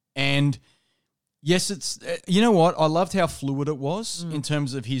 And yes, it's you know what? I loved how fluid it was in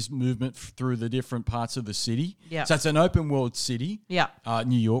terms of his movement through the different parts of the city. Yeah. So it's an open world city. Yeah.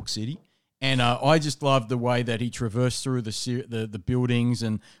 New York City. And I just loved the way that he traversed through the buildings,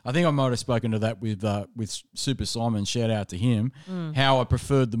 and I think I might have spoken to that with Super Simon. Shout out to him. How I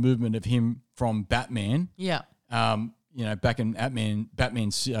preferred the movement of him from Batman. Yeah. Back in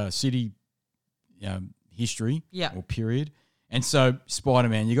Batman's city history or period. And so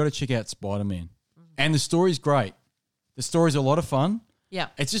Spider-Man, you got to check out Spider-Man. And the story's great. The story's a lot of fun. Yeah.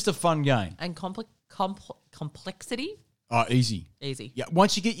 It's just a fun game. And complexity? Easy. Easy. Yeah,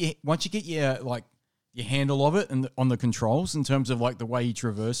 once you get your handle of it and on the controls in terms of like the way he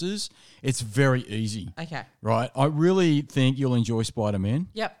traverses, it's very easy. Okay. Right? I really think you'll enjoy Spider-Man.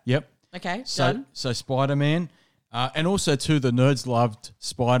 Yep. Okay, done. So Spider-Man, and also too, the nerds loved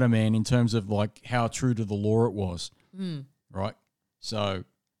Spider-Man in terms of like how true to the lore it was. Right? So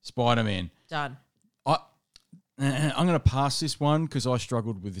Spider-Man. Done. I'm going to pass this one because I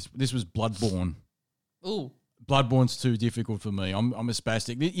struggled with this. This was Bloodborne. Ooh. Bloodborne's too difficult for me. I'm a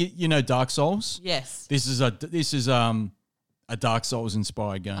spastic. You know Dark Souls? Yes. This is a Dark Souls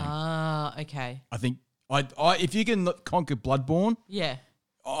inspired game. Okay. I think if you can conquer Bloodborne, Yeah.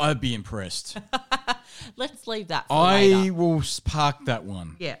 I'd be impressed. Let's leave that for later. I will park that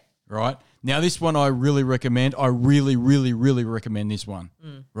one. Yeah. Right? Now this one I really recommend. I really, really, really recommend this one.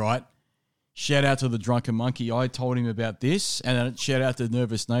 Right? Shout out to the Drunken Monkey. I told him about this, and then shout out to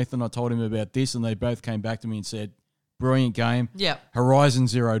Nervous Nathan. I told him about this, and they both came back to me and said, "Brilliant game." Yeah. Horizon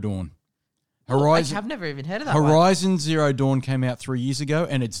Zero Dawn. I've never even heard of that Horizon Zero Dawn came out 3 years ago,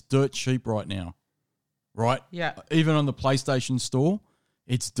 and it's dirt cheap right now. Right? Yeah. Even on the PlayStation Store,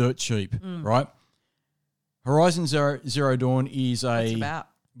 it's dirt cheap. Right? Horizon Zero Dawn is What's it about?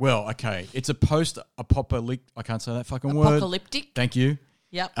 Well, okay. It's a post-apocalyptic. I can't say that fucking word. Apocalyptic. Thank you.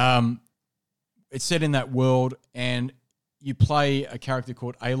 Yep. It's set in that world, and you play a character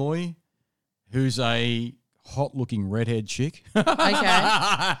called Aloy, who's a hot-looking redhead chick.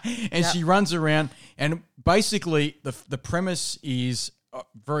 Okay. And she runs around, and basically the premise is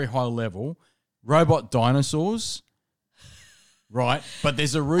very high level. Robot dinosaurs, right? But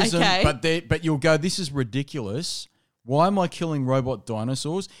there's a reason. Okay. But you'll go, this is ridiculous. Why am I killing robot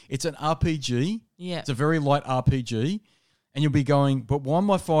dinosaurs? It's an RPG. Yeah. It's a very light RPG. And you'll be going, but why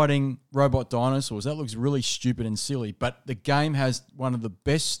am I fighting robot dinosaurs? That looks really stupid and silly. But the game has one of the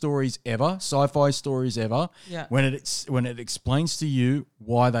best stories ever, sci-fi stories ever, Yeah. when it explains to you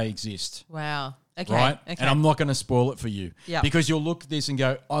why they exist. Wow. Okay. Right? Okay. And I'm not going to spoil it for you. Yeah. Because you'll look at this and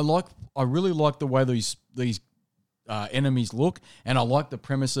go, I really like the way these enemies look, and I like the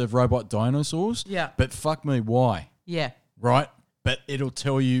premise of robot dinosaurs. Yeah. But fuck me, why? Yeah. Right? But it'll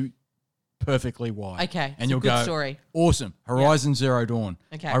tell you perfectly why. Okay. And It's you'll a good go, story. awesome. Horizon Zero Dawn.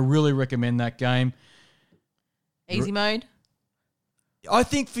 Okay. I really recommend that game. Easy mode. I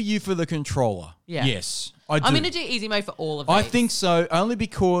think for you, for the controller. Yeah. Yes. I do. I'm going to do easy mode for all of these. I think so, only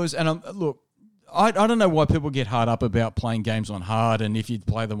because, and look, I don't know why people get hard up about playing games on hard, and if you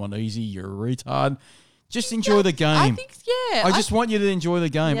play them on easy, you're a retard. Just enjoy the game. I think, yeah. I just want you to enjoy the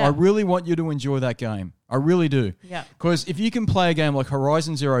game. Yeah. I really want you to enjoy that game. I really do. Yeah. Because if you can play a game like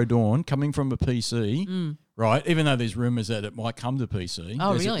Horizon Zero Dawn coming from a PC, right, even though there's rumors that it might come to PC.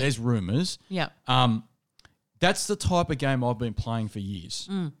 Oh, really? There's rumors. Yeah. That's the type of game I've been playing for years.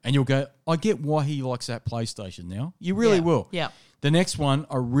 And you'll go, I get why he likes that PlayStation now. You really will. Yeah. The next one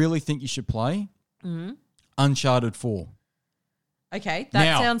I really think you should play, Uncharted 4. Okay. That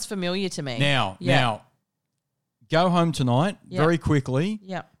Now- sounds familiar to me. Now, go home tonight very quickly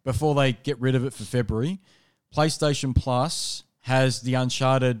Yeah. before they get rid of it for February. PlayStation Plus has the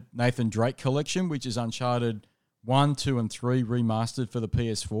Uncharted Nathan Drake collection, which is Uncharted 1, 2, and 3 remastered for the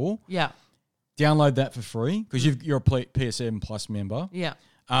PS4. Yeah. Download that for free because you're a PSN Plus member. Yeah.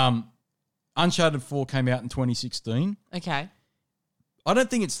 Uncharted 4 came out in 2016. Okay. I don't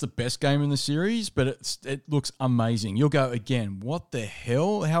think it's the best game in the series, but it looks amazing. You'll go, again, what the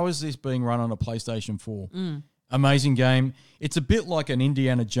hell? How is this being run on a PlayStation 4? Amazing game. It's a bit like an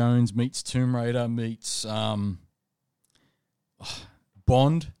Indiana Jones meets Tomb Raider meets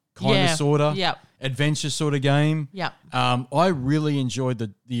Bond, kind of, sort of. Yep. Adventure sort of game. Yep. I really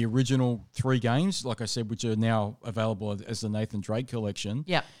enjoyed the original 3 games, like I said, which are now available as the Nathan Drake collection.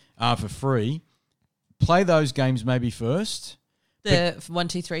 Yep. For free. Play those games maybe first. The 1,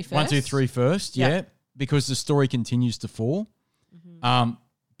 2, 3 first? 1, 2, 3 first, yeah, because the story continues to fall.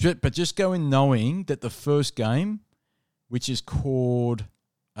 But just go in knowing that the first game, which is called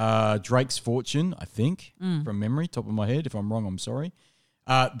Drake's Fortune, I think, from memory, top of my head. If I'm wrong, I'm sorry.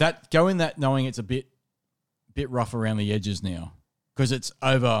 Go in that knowing it's a bit rough around the edges now because it's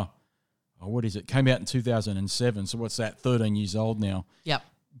over. Oh, what is it? Came out in 2007. So what's that? 13 years old now. Yep.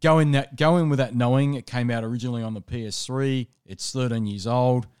 Go in with that knowing it came out originally on the PS3. It's 13 years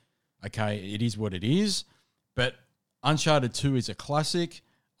old. Okay, it is what it is. But Uncharted 2 is a classic.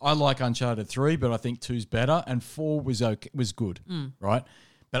 I like Uncharted 3, but I think 2's better. And 4 was good, right?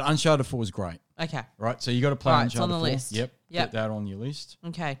 But Uncharted 4 is great, Okay. right? So you got to play Right, Uncharted it's on the 4. list. Yep, Yep. put that on your list.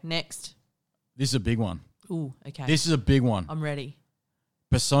 Okay. Next. This is a big one. Ooh, okay. This is a big one. I'm ready.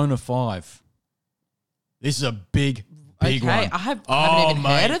 Persona 5. This is a big Okay. one. I haven't even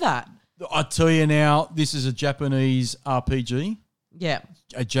heard mate. of that. I tell you now, this is a Japanese RPG, Yeah.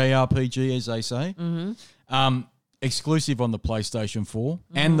 a JRPG, as they say. Exclusive on the PlayStation 4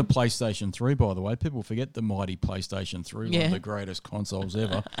 and the PlayStation 3, by the way. People forget the mighty PlayStation 3, one Yeah. of the greatest consoles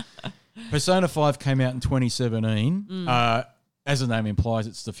ever. Persona 5 came out in 2017. As the name implies,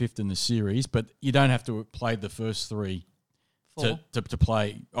 it's the 5th in the series, but you don't have to have played the first 3 to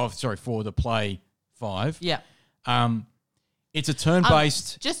play. Oh, sorry, 4 to play 5. Yeah. It's a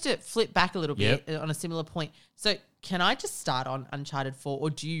turn-based. Just to flip back a little bit Yep. on a similar point. So, can I just start on Uncharted 4, or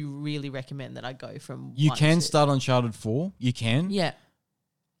do you really recommend that I go from You 1 can to... start Uncharted 4. You can. Yeah.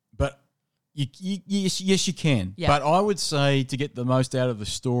 But yes, you can. Yeah. But I would say to get the most out of the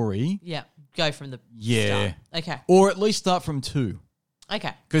story, Yeah. Go from the Yeah. start. Okay. or at least start from 2.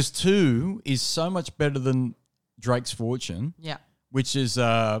 Okay. Because 2 is so much better than Drake's Fortune, Yeah. which is,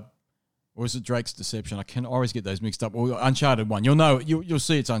 or is it Drake's Deception? I can always get those mixed up. Or Uncharted 1. You'll know, you'll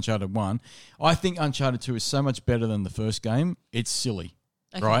see it's Uncharted 1. I think Uncharted 2 is so much better than the first game. It's silly,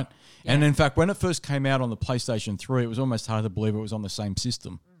 Okay. right? Yeah. And in fact, when it first came out on the PlayStation 3, it was almost hard to believe it was on the same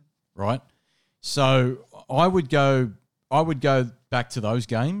system, right? So I would go back to those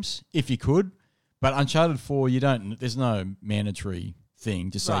games if you could. But Uncharted 4, there's no mandatory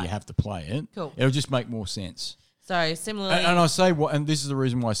thing to say Right. you have to play it. Cool. It'll just make more sense. So similarly, And I say what, and this is the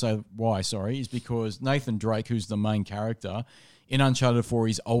reason why I say why. Sorry, is because Nathan Drake, who's the main character in Uncharted 4,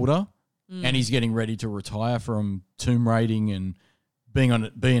 he's older and he's getting ready to retire from tomb raiding and being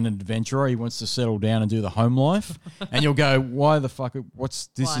an adventurer. He wants to settle down and do the home life. And you'll go, why the fuck? What's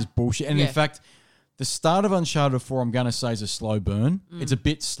this? Why? Is bullshit. And Yeah. in fact, the start of Uncharted 4, I'm going to say, is a slow burn. It's a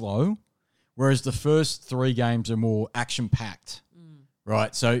bit slow, whereas the first 3 games are more action packed.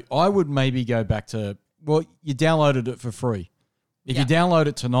 Right. So I would maybe go back to. Well, you downloaded it for free. If you download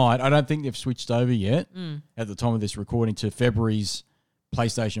it tonight, I don't think they've switched over yet at the time of this recording to February's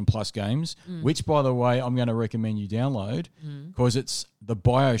PlayStation Plus games, which, by the way, I'm going to recommend you download because it's the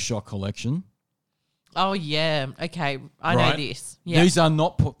BioShock collection. oh yeah, okay, I know Right. this. Yeah, These are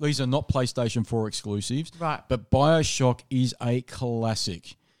not PlayStation 4 exclusives, right. but BioShock is a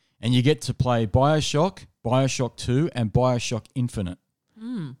classic. And you get to play BioShock, BioShock 2, and BioShock Infinite.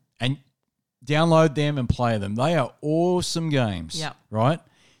 And download them and play them. They are awesome games. Yeah. Right?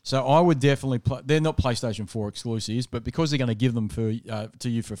 So I would definitely play. They're not PlayStation 4 exclusives, but because they're going to give them to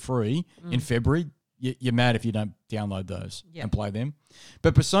you for free in February, you're mad if you don't download those and play them.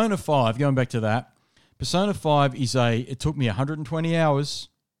 But Persona 5, going back to that, Persona 5 it took me 120 hours.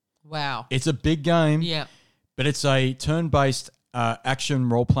 Wow. It's a big game. Yeah. But it's a turn-based action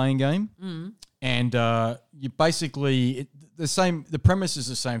role-playing game, and you basically the premise is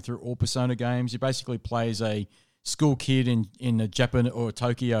the same through all Persona games. You basically play as a school kid in a Japan or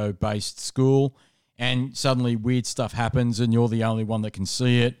Tokyo-based school, and suddenly weird stuff happens, and you're the only one that can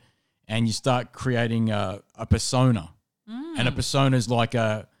see it, and you start creating a persona, and a persona is like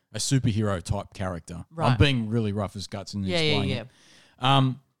a superhero type character. Right. I'm being really rough as guts in explaining Yeah. it.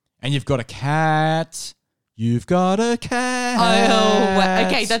 And you've got a cat. You've got a cat. Oh, wow.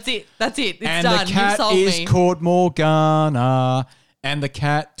 Okay, that's it. It's and done. the cat you sold is me. called Morgana, and the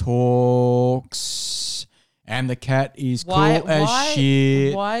cat talks, and the cat is cool as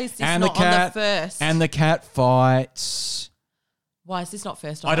shit. Why is this and not the cat, on the first? And the cat fights. Why is this not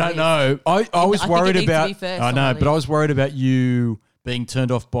first on I the don't list? know. I was I think it worried needs to about. be first I on know, the but I list. was worried about you being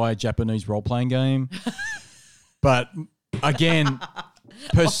turned off by a Japanese role playing game. But again.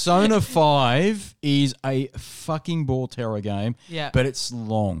 Persona 5 is a fucking ball terror game, Yeah. but it's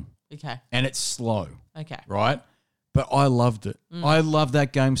long Okay. and it's slow, Okay. right? But I loved it. I love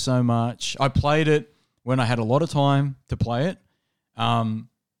that game so much. I played it when I had a lot of time to play it.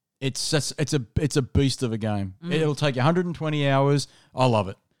 It's a beast of a game. It'll take you 120 hours. I love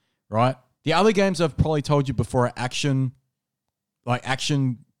it, right? The other games I've probably told you before are action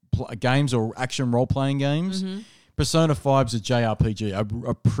games or action role-playing games. Persona 5's a JRPG,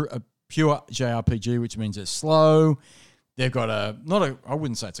 a pure JRPG, which means it's slow. They've got I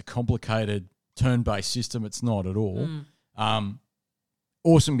wouldn't say it's a complicated turn-based system. It's not at all.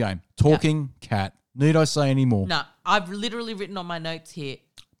 Awesome game. Talking cat. Need I say any more? No, I've literally written on my notes here.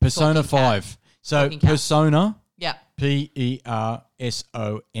 Persona Talking cat. 5. So Talking cat. Persona, Yeah. Persona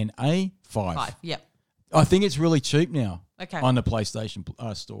 5. 5. Yep. I think it's really cheap now Okay. on the PlayStation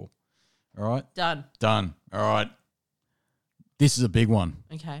store. All right? Done. Done. All right. This is a big one.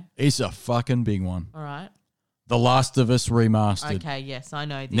 Okay. It's a fucking big one. All right. The Last of Us remastered. Okay. Yes, I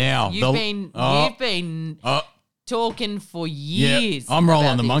know this. Now, you've oh. been Oh, talking for yeah. years. I'm rolling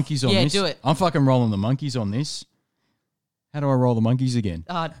about the this. monkeys on yeah, this. do it. I'm fucking rolling the monkeys on this. How do I roll the monkeys again?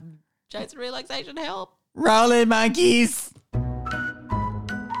 Jason, relaxation help. Rolling monkeys.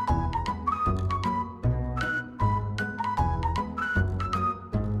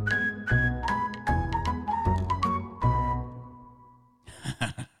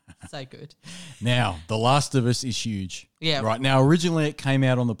 So good. Now, The Last of Us is huge. Yeah. Right. Now, originally it came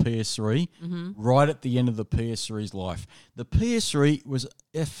out on the PS3, right at the end of the PS3's life. The PS3 was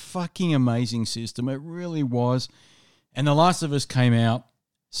a fucking amazing system. It really was. And The Last of Us came out,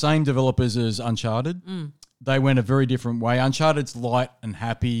 same developers as Uncharted. They went a very different way. Uncharted's light and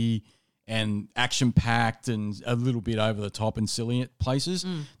happy and action-packed and a little bit over the top and silly at places.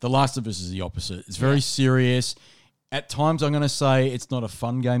 The Last of Us is the opposite. It's very serious. At times, I'm going to say it's not a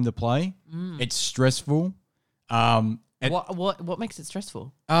fun game to play. It's stressful. What makes it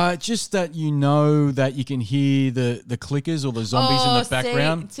stressful? Just that you know that you can hear the clickers or the zombies in the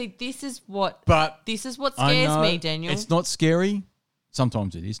background. See, this is what But scares I know me, Daniel. it's not scary.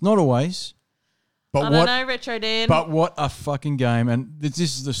 Sometimes it is. Not always. But I don't know, Retro Dan. But what a fucking game. And this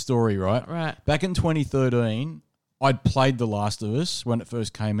is the story, right? Right. Back in 2013, I'd played The Last of Us when it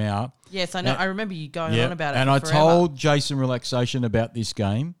first came out. Yes, I know. And- I remember you going Yeah, on about it. and for I forever. told Jason Relaxation about this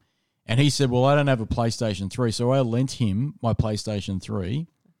game, and he said, well, I don't have a PlayStation 3, so I lent him my PlayStation 3,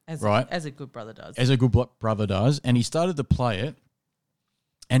 as right. as a good brother does. as a good brother does, and he started to play it,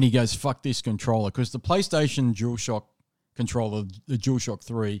 And he goes, fuck this controller. Because the PlayStation DualShock controller, the DualShock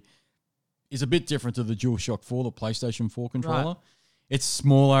 3, is a bit different to the DualShock 4, the PlayStation 4 controller. Right. It's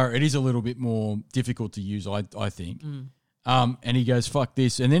smaller. It is a little bit more difficult to use, I think. And he goes, fuck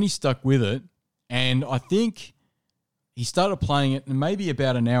this. And then he stuck with it. And I think he started playing it, and maybe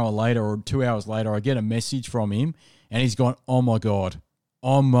about an hour later or 2 hours later, I get a message from him, and he's gone, oh my God.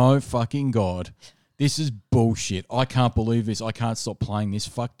 Oh my fucking God. This is bullshit. I can't believe this. I can't stop playing this.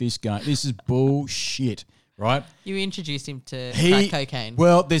 Fuck this game. This is bullshit, right? You introduced him to crack cocaine.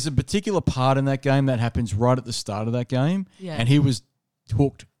 Well, there's a particular part in that game that happens right at the start of that game, and he was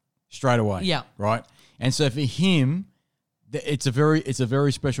hooked straight away. Yeah. Right? And so for him, it's a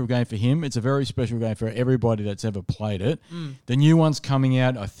very special game for him. It's a very special game for everybody that's ever played it. The new one's coming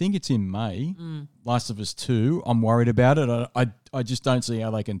out, I think it's in May. Last of Us 2. I'm worried about it. I just don't see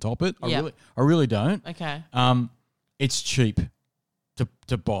how they can top it. I really don't. Okay. It's cheap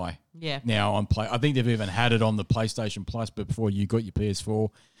to buy. Yeah. Now I think they've even had it on the PlayStation Plus, but before you got your PS4,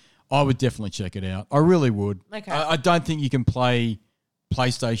 I would definitely check it out. I really would. Okay. I don't think you can play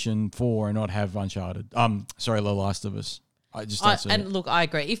PlayStation 4 and not have Uncharted. The Last of Us. I just don't see it. And look, I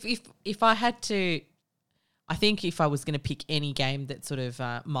agree. If I had to, I think if I was going to pick any game that sort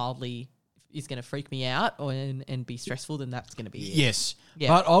of mildly is going to freak me out and be stressful, then that's going to be it. Yes. Yeah.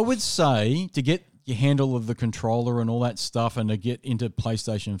 But I would say to get your handle of the controller and all that stuff and to get into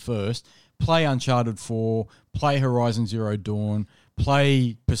PlayStation first, play Uncharted 4, play Horizon Zero Dawn,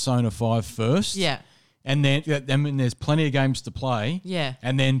 play Persona 5 first. Yeah. And then there's plenty of games to play. Yeah.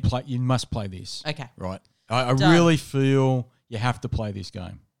 And then you must play this. Okay. Right. I really feel you have to play this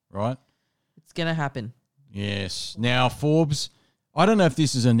game, right? It's going to happen. Yes. Now, Forbes, I don't know if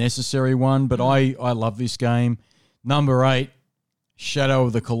this is a necessary one, but I love this game. Number 8, Shadow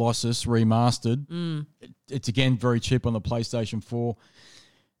of the Colossus Remastered. It's, again, very cheap on the PlayStation 4.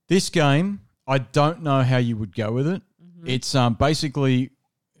 This game, I don't know how you would go with it. It's basically,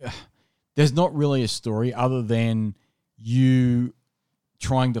 there's not really a story other than you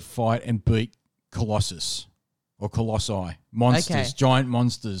trying to fight and beat Colossus or Colossi, monsters, giant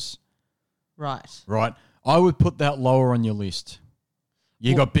monsters. Right. Right. I would put that lower on your list.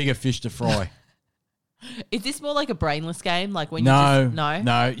 You got bigger fish to fry. Is this more like a brainless game? Like when No, you just,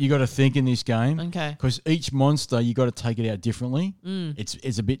 no, you got to think in this game. Okay. Because each monster, you got to take it out differently.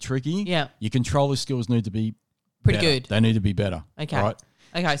 It's a bit tricky. Yeah. Your controller skills need to be Pretty better. good. They need to be better. Okay. Right?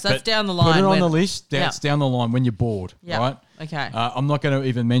 Okay, so But that's down the line. Put it on when- the list. That's down the line when you're bored. Yeah. Right. Okay. I'm not going to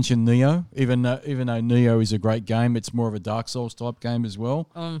even mention Neo, even though Neo is a great game. It's more of a Dark Souls type game as well.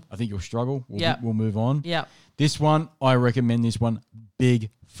 I think you'll struggle. We'll move on. Yeah. This one, I recommend this one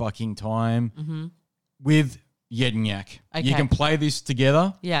big fucking time with Yednyak. Okay. You can play this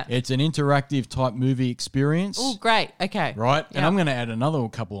together. Yeah. It's an interactive type movie experience. Oh, great. Okay. Right? And Yeah. I'm going to add another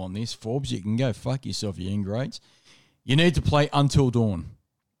couple on this, Forbes. You can go fuck yourself, you ingrates. You need to play Until Dawn.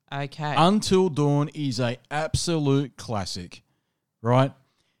 Okay. Until Dawn is a absolute classic, right?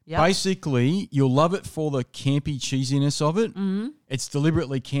 Yep. Basically, you'll love it for the campy cheesiness of it. It's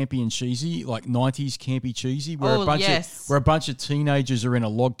deliberately campy and cheesy, like 90s campy cheesy, where a bunch of teenagers are in a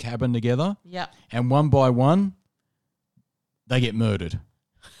log cabin together, Yep. and one by one, they get murdered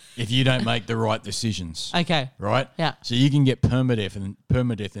if you don't make the right decisions. Okay. Right? Yeah. So you can get permadeath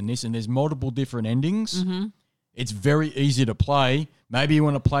in this, and there's multiple different endings. It's very easy to play. Maybe you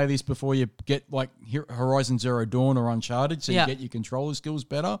want to play this before you get like Horizon Zero Dawn or Uncharted, so you get your controller skills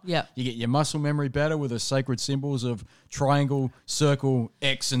better. Yeah. You get your muscle memory better with the sacred symbols of triangle, circle,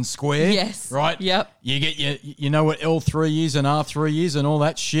 X, and square. Yes. Right? Yep. You get you know what L3 is and R3 is and all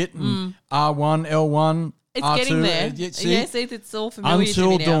that shit, and R1, L1, It's R2. getting there. See? Yes, it's all familiar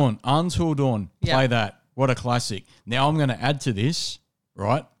to me now. Until Dawn. Yeah. Play that. What a classic. Now I'm going to add to this,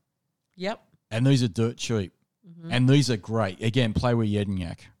 right? Yep. And these are dirt cheap. And these are great. Again, play with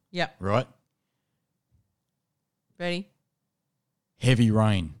Yednyak, Yep. right? Ready? Heavy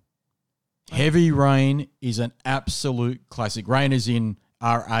Rain. Heavy Rain is an absolute classic. Rain is in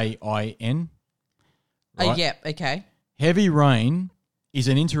RAIN. Right? Yep. Okay. Heavy Rain is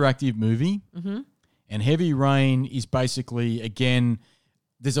an interactive movie. And Heavy Rain is basically, again,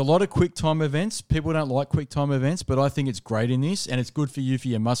 there's a lot of quick time events. People don't like quick time events, but I think it's great in this, and it's good for you for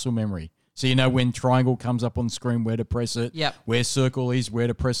your muscle memory. So you know when triangle comes up on the screen, where to press it, Yep. where circle is, where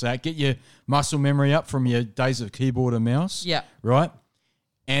to press that. Get your muscle memory up from your days of keyboard and mouse. Yep. Right?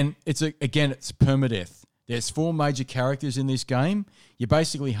 And it's permadeath. There's 4 major characters in this game. You're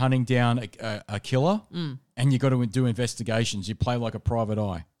basically hunting down a killer, and you got to do investigations. You play like a private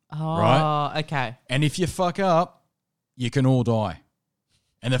eye. Oh, Right? okay. And if you fuck up, you can all die.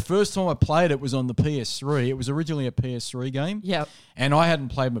 And the first time I played it was on the PS3. It was originally a PS3 game. Yep. And I hadn't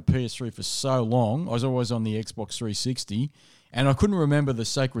played my PS3 for so long. I was always on the Xbox 360. And I couldn't remember the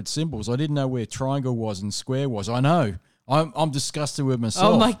sacred symbols. I didn't know where triangle was and square was. I know. I'm disgusted with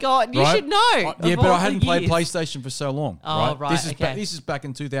myself. Oh my God, you should know. Yeah, but I hadn't played PlayStation for so long. Oh, right, This is back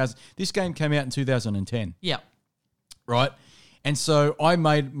in 2000. This game came out in 2010. Yeah. Right? And so I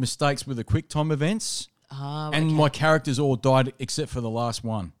made mistakes with the QuickTime events. Oh, And my characters all died except for the last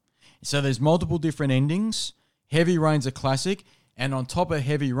one. So there's multiple different endings. Heavy Rain's a classic. And on top of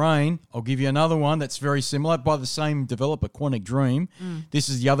Heavy Rain, I'll give you another one that's very similar by the same developer, Quantic Dream. This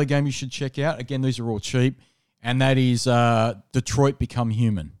is the other game you should check out. Again, these are all cheap. And that is Detroit Become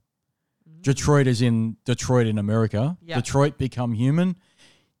Human. Detroit is in Detroit in America. Yep. Detroit Become Human.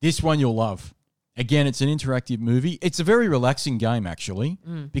 This one you'll love. Again, it's an interactive movie. It's a very relaxing game, actually,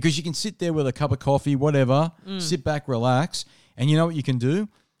 because you can sit there with a cup of coffee, whatever, sit back, relax, and you know what you can do?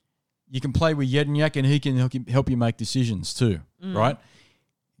 You can play with Yedinyak, and he can help you make decisions too, right?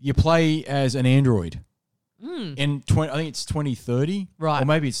 You play as an android. I think it's 2030, right? Or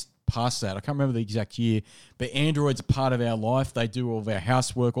maybe it's past that. I can't remember the exact year, but androids are part of our life. They do all of our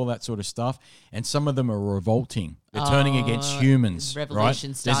housework, all that sort of stuff, and some of them are revolting. They're turning against humans,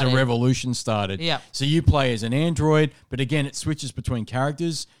 revolution right? started. There's a revolution started. Yeah. So you play as an android, but again, it switches between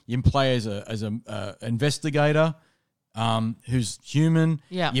characters. You can play as a investigator who's human.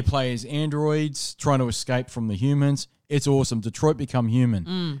 Yeah. You play as androids trying to escape from the humans. It's awesome. Detroit Become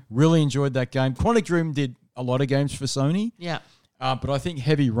Human. Really enjoyed that game. Quantic Dream did a lot of games for Sony. Yeah. But I think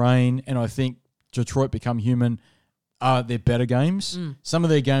Heavy Rain and I think Detroit Become Human are their better games. Some of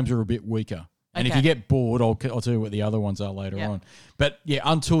their games are a bit weaker. And if you get bored, I'll tell you what the other ones are later on. But yeah,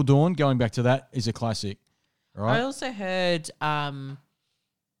 Until Dawn, going back to that, is a classic. Right? I also heard, I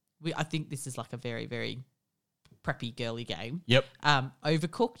think this is like a very, very preppy girly game. Yep.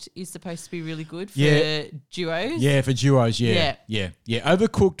 Overcooked is supposed to be really good for duos. Yeah, for duos, yeah.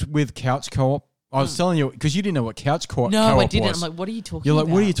 Overcooked with couch co-op. I was telling you, because you didn't know what couch co-op was. No, I didn't. I'm like, what are you talking about? You're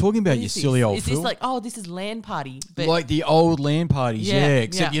like, what are you talking about, you silly old Is fool? this like, this is LAN party? But like the old LAN parties, Yeah,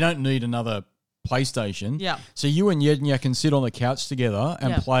 except yeah. you don't need another PlayStation. Yeah. So you and Yednya can sit on the couch together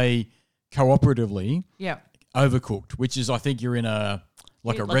and play cooperatively yeah. Overcooked, which is, I think you're in a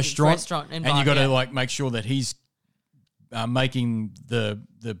restaurant and you got to make sure that he's making the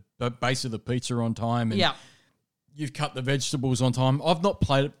base of the pizza on time and you've cut the vegetables on time. I've not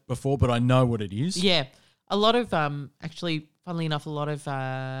played it before, but I know what it is. Yeah. A lot of, actually, funnily enough, a lot of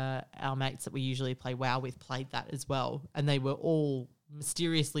our mates that we usually play WoW with played that as well, and they were all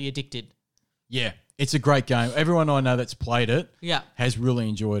mysteriously addicted. Yeah, it's a great game. Everyone I know that's played it has really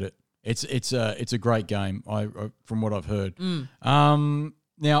enjoyed it. It's a great game, from what I've heard.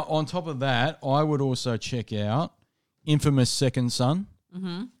 Now, on top of that, I would also check out Infamous Second Son.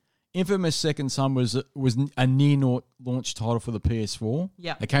 Mm-hmm. Infamous Second Son was a near launch title for the PS4.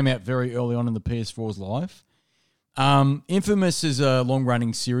 Yeah. It came out very early on in the PS4's life. Infamous is a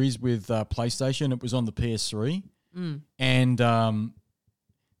long-running series with PlayStation. It was on the PS3. And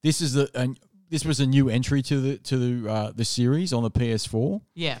this was a new entry to the series on the PS4.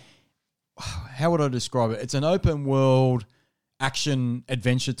 Yeah. How would I describe it? It's an open world action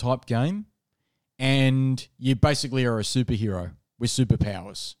adventure type game, and you basically are a superhero with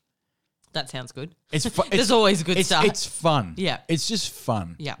superpowers. That sounds good. There's always good stuff. It's fun. Yeah. It's just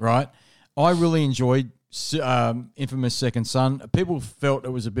fun. Yeah. Right? I really enjoyed Infamous Second Son. People felt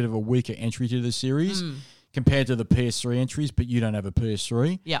it was a bit of a weaker entry to the series compared to the PS3 entries, but you don't have a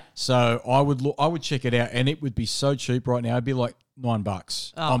PS3. Yeah. So I would check it out, and it would be so cheap right now. It'd be like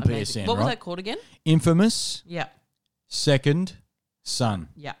 $9 on amazing. PSN. What was right? that called again? Infamous Yeah. Second Son.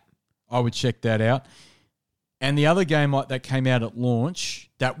 Yeah. I would check that out. And the other game that came out at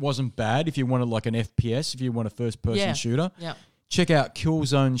launch that wasn't bad if you wanted like an FPS, if you want a first-person shooter, check out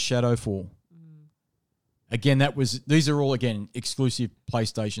Killzone Shadowfall. Again, these are all again exclusive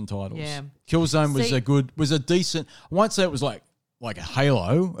PlayStation titles. Yeah. Killzone was a decent. I won't say it was like a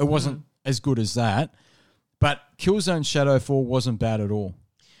Halo. It wasn't as good as that, but Killzone Shadowfall wasn't bad at all.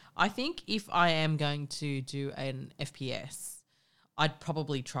 I think if I am going to do an FPS, I'd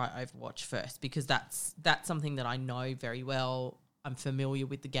probably try Overwatch first because that's something that I know very well. I'm familiar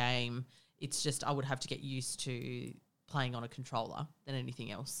with the game. It's just I would have to get used to playing on a controller than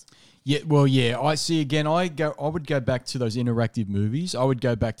anything else. Yeah, well, yeah. I see. Again, I would go back to those interactive movies. I would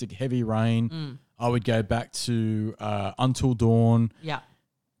go back to Heavy Rain. I would go back to Until Dawn. Yeah.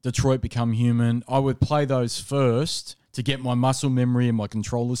 Detroit Become Human. I would play those first to get my muscle memory and my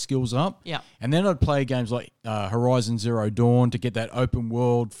controller skills up. Yeah. And then I'd play games like Horizon Zero Dawn to get that open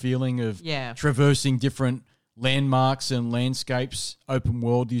world feeling of traversing different landmarks and landscapes, open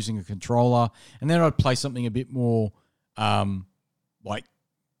world using a controller, and then I'd play something a bit more like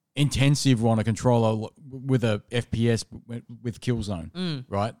intensive on a controller with a FPS with Killzone,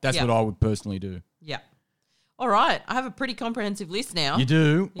 right? That's Yeah. what I would personally do. Yeah. All right. I have a pretty comprehensive list now. You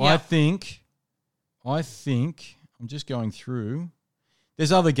do? Yeah. I think I'm just going through.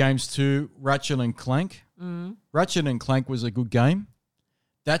 There's other games too. Ratchet and Clank. Ratchet and Clank was a good game.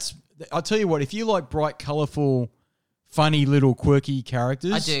 I'll tell you what, if you like bright, colourful, funny little quirky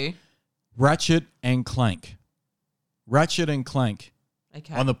characters, I do. Ratchet and Clank. Ratchet and Clank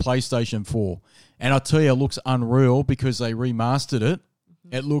Okay. on the PlayStation 4. And I'll tell you, it looks unreal because they remastered it.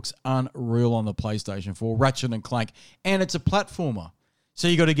 It looks unreal on the PlayStation 4. Ratchet and Clank. And it's a platformer. So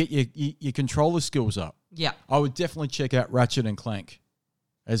you got to get your controller skills up. Yeah. I would definitely check out Ratchet and Clank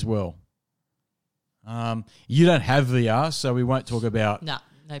as well. You don't have VR, so we won't talk about No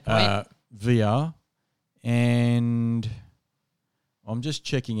point. VR. And I'm just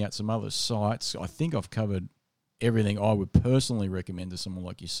checking out some other sites. I think I've covered everything I would personally recommend to someone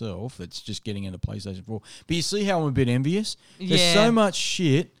like yourself that's just getting into PlayStation 4. But you see how I'm a bit envious? There's Yeah. so much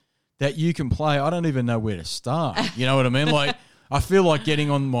shit that you can play. I don't even know where to start. You know what I mean? Like, I feel like getting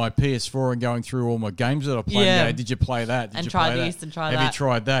on my PS4 and going through all my games that I play. Yeah. And go, did you play that? Did And you try play this that? and try Have that. you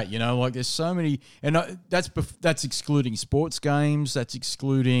tried that? You know, like there's so many. And that's excluding sports games. That's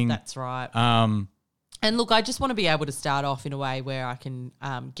excluding. That's right. And look, I just want to be able to start off in a way where I can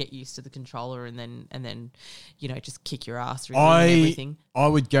get used to the controller and then just kick your ass really and everything. I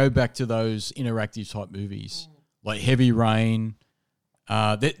would go back to those interactive type movies like Heavy Rain.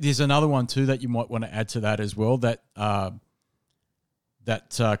 There's another one too that you might want to add to that as well. That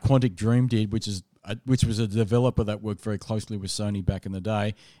Quantic Dream did, which was a developer that worked very closely with Sony back in the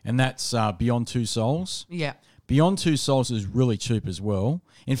day, and that's Beyond Two Souls. Yeah. Beyond Two Souls is really cheap as well.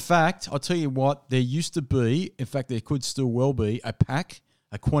 In fact, I'll tell you what, there used to be, in fact, there could still well be, a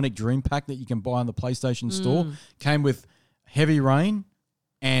Quantic Dream pack that you can buy on the PlayStation Store. Came with Heavy Rain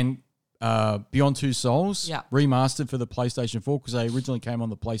and Beyond Two Souls, remastered for the PlayStation 4 because they originally came on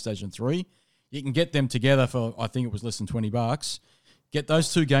the PlayStation 3. You can get them together for, I think it was less than $20. Get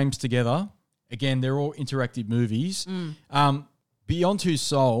those two games together. Again, they're all interactive movies. Beyond Two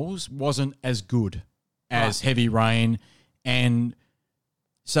Souls wasn't as good as Heavy Rain. And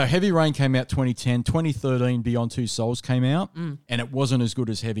so Heavy Rain came out 2010. 2013, Beyond Two Souls came out, and it wasn't as good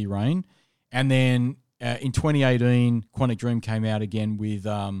as Heavy Rain. And then in 2018, Quantic Dream came out again with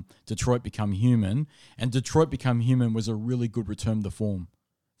Detroit Become Human. And Detroit Become Human was a really good return to form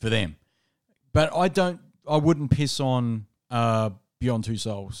for them. But I wouldn't piss on Beyond Two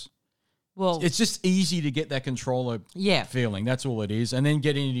Souls. Well, It's just easy to get that controller feeling. That's all it is. And then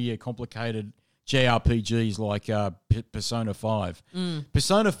get into your complicated JRPGs like Persona 5.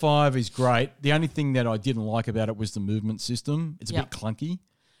 Persona 5 is great. The only thing that I didn't like about it was the movement system. It's a bit clunky.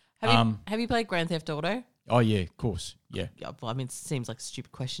 have you played Grand Theft Auto? Oh, yeah, of course. Yeah. Yeah, well, I mean, it seems like a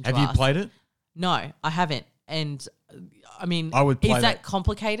stupid question to Have you ask. played it? No, I haven't. And I mean, I would play is that. that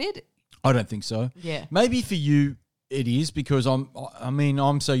complicated? I don't think so. Yeah. Maybe for you it is because I'm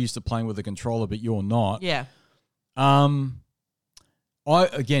so used to playing with a controller, but you're not. Yeah. I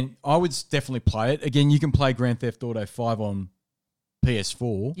would definitely play it. Again, you can play Grand Theft Auto 5 on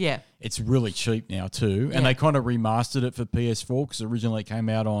PS4. Yeah. It's really cheap now too. Yeah. And they kind of remastered it for PS4 because originally it came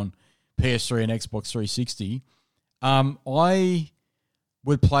out on PS3 and Xbox 360. I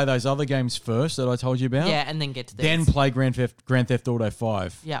would play those other games first that I told you about. Yeah, and then get to this. Then play Grand Theft Auto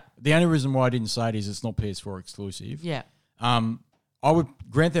 5. Yeah. The only reason why I didn't say it is it's not PS4 exclusive. Yeah. Grand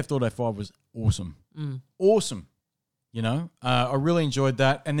Theft Auto 5 was awesome. Awesome. You know, I really enjoyed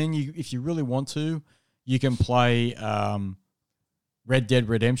that. And then if you really want to, you can play Red Dead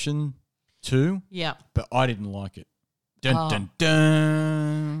Redemption 2. Yeah. But I didn't like it. Dun, dun,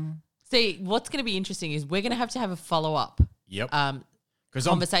 dun. See, what's going to be interesting is we're going to have a follow-up Yep.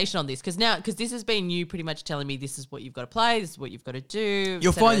 conversation on this because this has been you pretty much telling me this is what you've got to play, this is what you've got to do.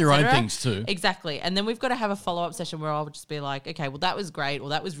 You'll et cetera, find your et own cetera. things too. Exactly. And then we've got to have a follow-up session where I'll just be like, okay, well, that was great or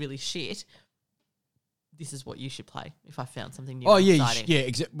that was really shit. This is what you should play if I found something new. Oh, and yeah. exciting.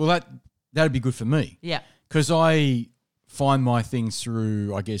 Yeah. Well, that'd be good for me. Yeah. Because I find my things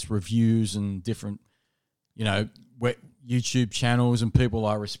through, I guess, reviews and different, YouTube channels and people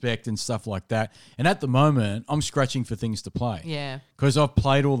I respect and stuff like that. And at the moment, I'm scratching for things to play. Yeah. Because I've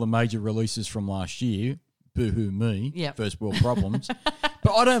played all the major releases from last year. Boo-hoo me. Yep. First world problems.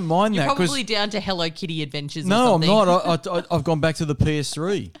 But I don't mind You're that. probably down to Hello Kitty Adventures No, or I'm something. not. I've gone back to the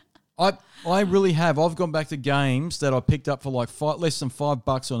PS3. I really have. I've gone back to games that I picked up for like less than $5 on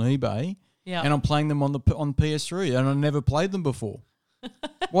eBay. Yeah. And I'm playing them on PS3, and I never played them before.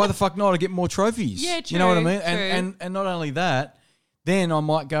 Why the fuck not? I get more trophies. Yeah, You know what I true, mean? true. And not only that, then I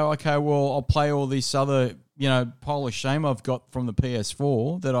might go, okay, well, I'll play all this other, pile of shame I've got from the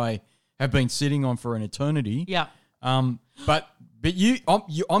PS4 that I have been sitting on for an eternity. Yeah. But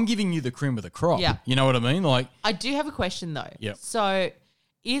I'm giving you the cream of the crop. Yeah. You know what I mean? Like, I do have a question though. Yep. So,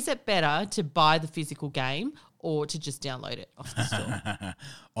 is it better to buy the physical game or to just download it off the store?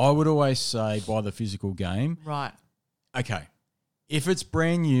 I would always say buy the physical game. Right. Okay. If it's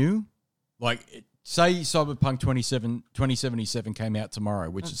brand new, like say Cyberpunk 2077 came out tomorrow,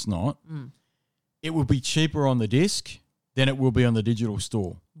 which it's not, it will be cheaper on the disc than it will be on the digital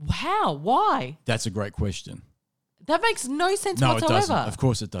store. How? Why? That's a great question. That makes no sense No, whatsoever. it doesn't. Of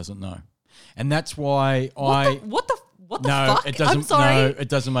course it doesn't, no. And that's why What the no, fuck? it doesn't. I'm sorry. No, it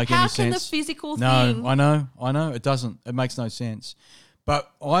doesn't make How any can sense. the physical No, thing? I know. It doesn't. It makes no sense. But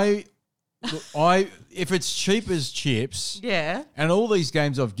if it's cheap as chips, Yeah. and all these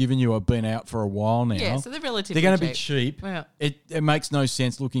games I've given you have been out for a while now. Yeah, so they're relatively They're going to be cheap. cheap. Yeah. It makes no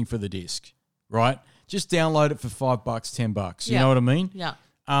sense looking for the disc, right? Just download it for $5, $10. You Yeah. know what I mean? Yeah.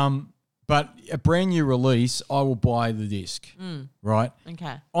 But a brand new release, I will buy the disc, right?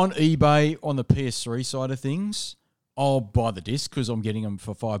 Okay. On eBay, on the PS3 side of things, I'll buy the disc because I'm getting them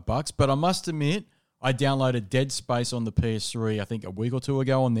for $5. But I must admit, I downloaded Dead Space on the PS3, I think a week or two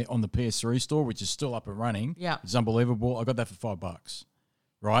ago on the PS3 store, which is still up and running. Yeah. It's unbelievable. I got that for $5,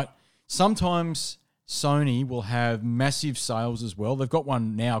 right? Sometimes Sony will have massive sales as well. They've got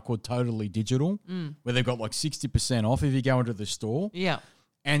one now called Totally Digital, where they've got like 60% off if you go into the store. Yeah.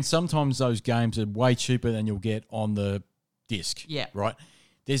 And sometimes those games are way cheaper than you'll get on the disc. Yeah. Right?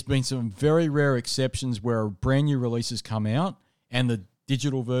 There's been some very rare exceptions where brand new releases come out and the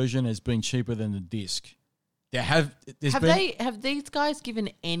digital version has been cheaper than the disc. Have these guys given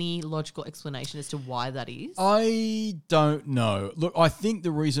any logical explanation as to why that is? I don't know. Look, I think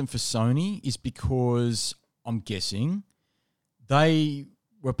the reason for Sony is because I'm guessing they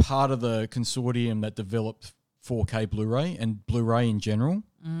were part of the consortium that developed 4K Blu-ray and Blu-ray in general.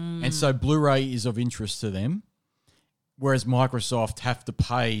 And so Blu-ray is of interest to them, whereas Microsoft have to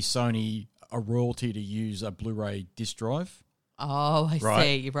pay Sony a royalty to use a Blu-ray disc drive. Oh, I Right.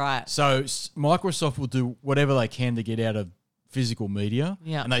 see. Right. So Microsoft will do whatever they can to get out of physical media.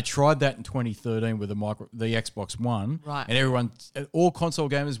 Yeah. And they tried that in 2013 with the Xbox One. Right. And all console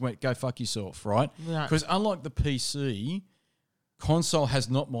gamers went, go fuck yourself, right? Right. Because unlike the PC, console has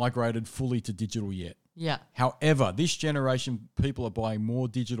not migrated fully to digital yet. Yeah. However, this generation, people are buying more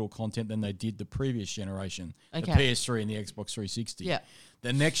digital content than they did the previous generation, Okay. the PS3 and the Xbox 360. Yeah.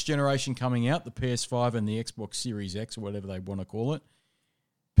 The next generation coming out, the PS5 and the Xbox Series X or whatever they want to call it,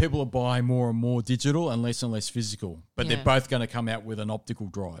 people are buying more and more digital and less physical. But Yeah. they're both going to come out with an optical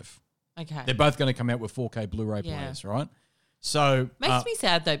drive. Okay. They're both going to come out with 4K Blu-ray Yeah. players, right? So Makes me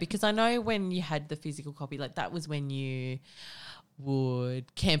sad though, because I know when you had the physical copy, like that was when you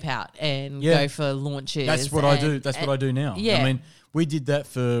would camp out and Yeah. go for launches. that's what I do. That's what I do now. Yeah. I mean, we did that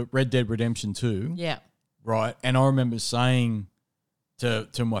for Red Dead Redemption 2. Yeah. Right. And I remember saying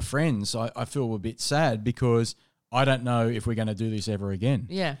to my friends, I feel a bit sad because I don't know if we're going to do this ever again.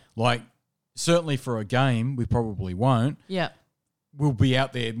 Yeah. Like, certainly for a game, we probably won't. Yeah. We'll be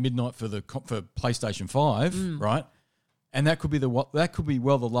out there midnight for PlayStation 5, right? And that could be the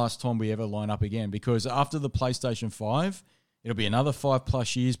last time we ever line up again, because after the PlayStation 5, it'll be another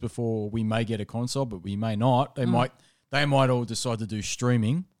 5+ years before we may get a console, but we may not. They might all decide to do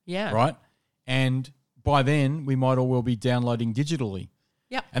streaming. Yeah. Right? And by then, we might all well be downloading digitally.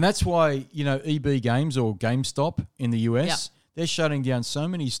 Yep. And that's why, EB Games or GameStop in the US, they're shutting down so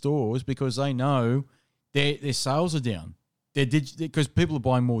many stores because they know their sales are down. Because people are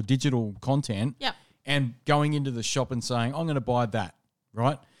buying more digital content Yep. and going into the shop and saying, I'm going to buy that,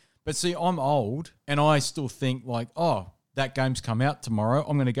 right? But see, I'm old and I still think like, oh, that game's come out tomorrow.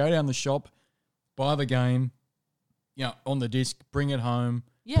 I'm going to go down the shop, buy the game, on the disc, bring it home,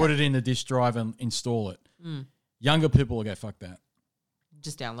 put it in the disc drive and install it. Younger people will go, fuck that.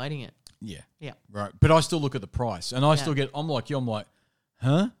 Just downloading it. Yeah. Yeah. Right. But I still look at the price and I'm like,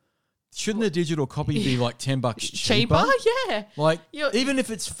 huh? Shouldn't a digital copy be like $10 cheaper? Yeah. Like, You're- even if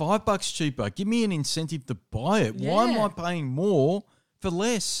it's $5 cheaper, give me an incentive to buy it. Why am Yeah. I paying more for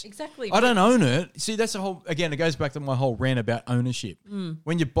less? Exactly. I don't own it. See, that's it goes back to my whole rant about ownership.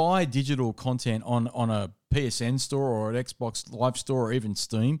 When you buy digital content on a PSN store or an Xbox Live store or even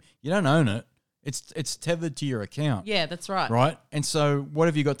Steam, you don't own it. It's tethered to your account. Yeah, that's right. Right? And so what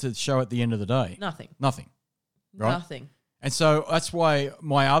have you got to show at the end of the day? Nothing. Nothing. Right? Nothing. And so that's why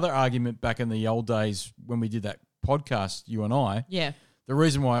my other argument back in the old days when we did that podcast, you and I, Yeah. the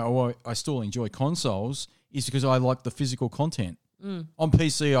reason why I still enjoy consoles is because I like the physical content. On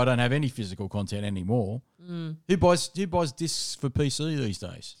PC, I don't have any physical content anymore. Who buys discs for PC these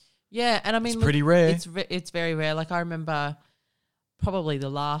days? Yeah, and I mean, It's pretty rare. It's very rare. Like I remember, probably the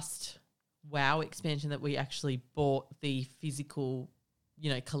last WoW expansion that we actually bought the physical,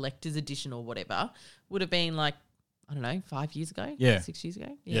 collector's edition or whatever would have been like, I don't know, 5 years ago. Yeah. 6 years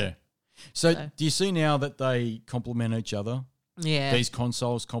ago. Yeah. So do you see now that they complement each other? Yeah. These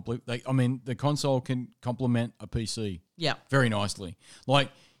consoles the console can complement a PC Yeah. very nicely. Like,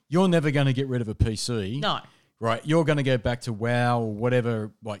 you're never going to get rid of a PC. No. Right? You're going to go back to WoW or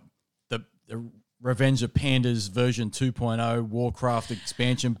whatever, like the Revenge of Pandas version 2.0 Warcraft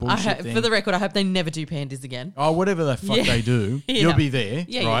expansion bullshit thing. For the record, I hope they never do pandas again. Oh, whatever the fuck they do, Yeah. you'll be there,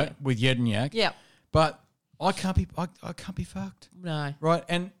 Yeah, right? yeah. With Yed and Yak. Yeah. But I can't be fucked. No. Right?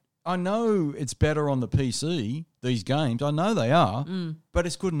 And I know it's better on the PC, these games. I know they are, but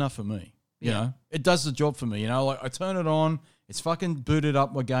it's good enough for me. You know? It does the job for me. Like I turn it on, it's fucking booted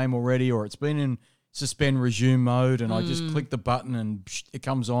up my game already, or it's been in suspend resume mode, and I just click the button and it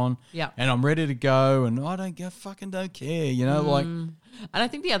comes on. Yeah. And I'm ready to go, and I fucking don't care. Like And I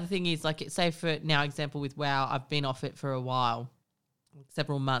think the other thing is, like, say for now, example with WoW, I've been off it for a while,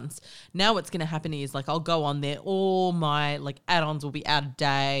 several months. Now what's going to happen is, like, I'll go on there, all my, like, add-ons will be out of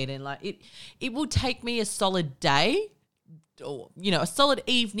date, and, like, it will take me a solid day or, a solid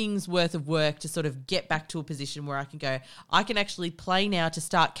evening's worth of work to sort of get back to a position where I can actually play now to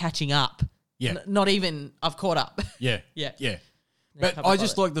start catching up. Yeah. Not even I've caught up. Yeah. Yeah. Yeah. Next But couple I of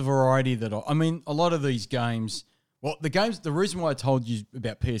just it. like the variety a lot of these games, the reason why I told you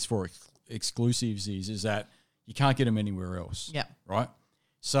about PS4 exclusives is that you can't get them anywhere else. Yeah. Right?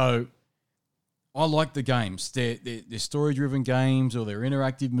 So I like the games. They're story-driven games, or they're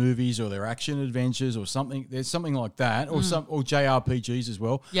interactive movies, or they're action adventures, or something. There's something like that, or or JRPGs as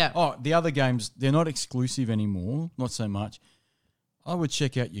well. Yeah. Oh, the other games, they're not exclusive anymore. Not so much. I would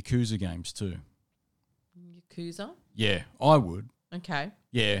check out Yakuza games too. Yakuza? Yeah, I would. Okay.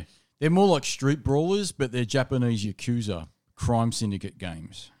 Yeah. They're more like street brawlers, but they're Japanese Yakuza crime syndicate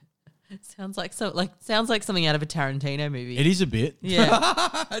games. Sounds like something out of a Tarantino movie. It is a bit.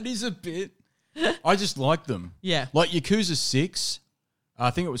 Yeah. It is a bit. I just like them. Yeah. Like Yakuza 6, I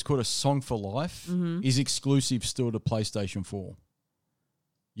think it was called A Song for Life, is exclusive still to PlayStation 4.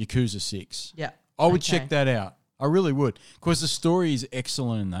 Yakuza 6. Yeah. I would Okay. check that out. I really would. Because the story is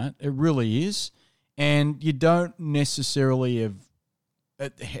excellent in that. It really is. And you don't necessarily have...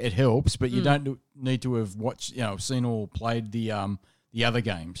 It helps, but you don't need to have watched, seen or played the other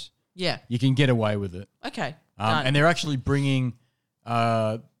games. Yeah. You can get away with it. Okay. Done. And they're actually bringing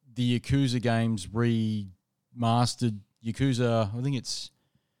the Yakuza games remastered. Yakuza, I think it's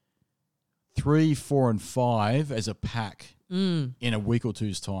 3, 4, and 5 as a pack in a week or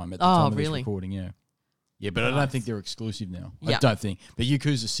two's time at the time of this recording, yeah. Yeah, but I don't think they're exclusive now. Yeah. I don't think. But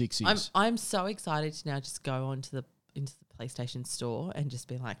Yakuza 6 is. I'm so excited to now just go into the PlayStation store and just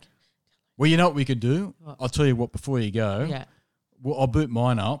be like, Well, you know what we could do? What? I'll tell you what before you go. yeah. Well, I'll boot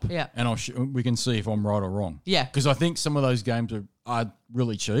mine up, Yeah. and we can see if I'm right or wrong. Yeah. Because I think some of those games are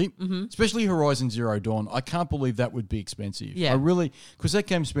really cheap, especially Horizon Zero Dawn. I can't believe that would be expensive. Yeah. Because that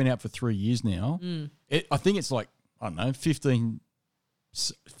game's been out for 3 years now. I think it's like, I don't know, 15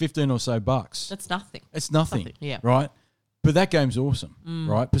 or so bucks. That's nothing. It's nothing, Something, yeah. right? But that game's awesome,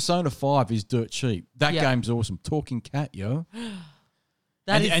 right? Persona 5 is dirt cheap. That Yeah. game's awesome. Talking Cat, yo.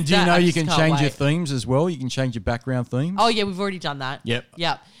 That And is- do you that know I you just can can't change your wait. themes as well? You can change your background themes. Oh yeah, we've already done that. Yep.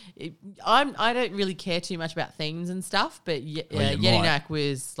 Yeah. I don't really care too much about themes and stuff, but Well, you Yetinak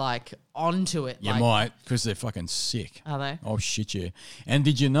was like onto it. You like, might, because they're fucking sick. Are they? Oh, shit, yeah. And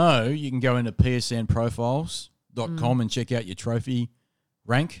did you know you can go into psnprofiles.com and check out your trophy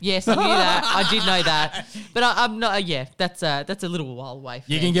rank? Yes, I knew that. I did know that, but I'm not. Yeah, that's a little while away.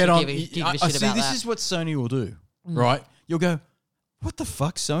 For You me can get to on. Give a shit I see, about this that. is what Sony will do, right? You'll go, what the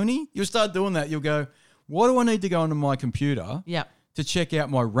fuck, Sony? You'll start doing that. You'll go, why do I need to go onto my computer Yeah. to check out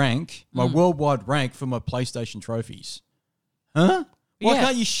my rank, my worldwide rank for my PlayStation trophies? Huh? Why Yeah.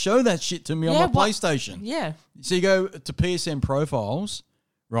 can't you show that shit to me on Yeah, my what- PlayStation? Yeah. So you go to PSN profiles,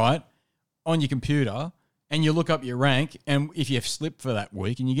 right, on your computer, and you look up your rank, and if you've slipped for that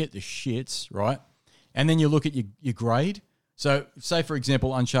week and you get the shits, right, and then you look at your grade. So say, for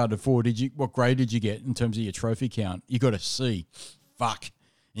example, Uncharted 4, what grade did you get in terms of your trophy count? You got a C. Fuck.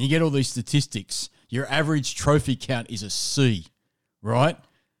 And you get all these statistics. Your average trophy count is a C, right?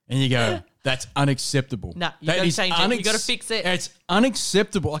 And you go, that's unacceptable. No, you That gotta is change it. You gotta fix it. It's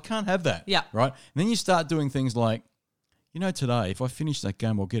unacceptable. I can't have that. Yeah. Right? And then you start doing things like, today, if I finish that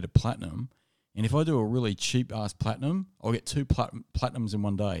game, I'll get a platinum. And if I do a really cheap-ass platinum, I'll get 2 platinums in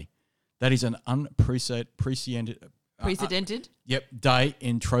one day. That is an unprecedented Precedented. Yep, day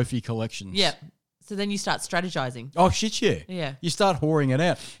in trophy collections. Yep. So then you start strategizing. Oh, shit, yeah. Yeah. You start whoring it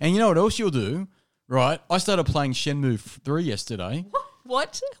out. And you know what else you'll do, right? I started playing Shenmue 3 yesterday.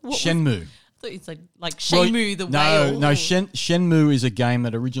 What? Shenmue. I thought it's like Shenmue the whale. No, Shenmue is a game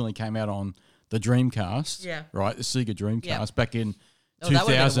that originally came out on the Dreamcast. Yeah. Right, the Sega Dreamcast back in Oh, that would've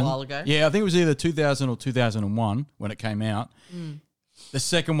been a 2000. while ago. Yeah, I think it was either 2000 or 2001 when it came out. The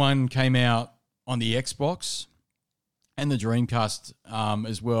second one came out on the Xbox and the Dreamcast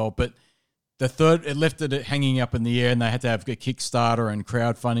as well. But the third, it left it hanging up in the air, and they had to have a Kickstarter and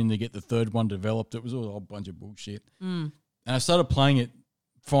crowdfunding to get the third one developed. It was all a whole bunch of bullshit. And I started playing it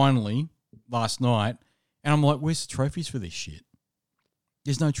finally last night, and I'm like, where's the trophies for this shit?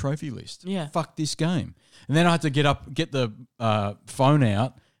 There's no trophy list. Yeah. Fuck this game. And then I had to get the phone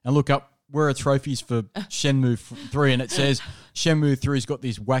out and look up where are trophies for Shenmue 3, and it says Shenmue 3's got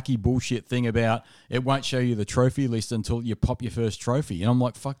this wacky bullshit thing about it won't show you the trophy list until you pop your first trophy. And I'm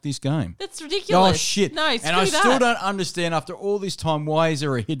like, fuck this game. That's ridiculous. Oh, shit. No, screw and I that. still don't understand after all this time, why is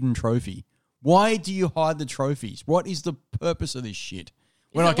there a hidden trophy? Why do you hide the trophies? What is the purpose of this shit?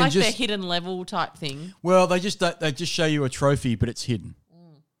 Is it like the hidden level type thing? Well, they just show you a trophy, but it's hidden.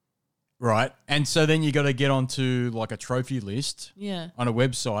 Right. And so then you got to get onto like a trophy list on a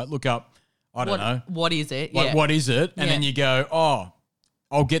website, look up, I don't know. What is it? Like, Yeah. what is it? And then you go, oh,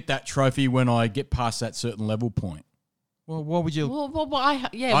 I'll get that trophy when I get past that certain level point. Well, what would you... why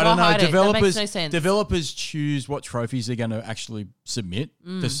I don't know. That makes no sense. Developers choose what trophies they're going to actually submit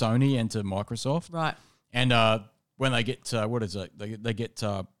to Sony and to Microsoft. Right. And when they get, what is it? They get,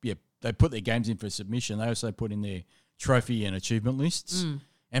 they put their games in for submission. They also put in their trophy and achievement lists.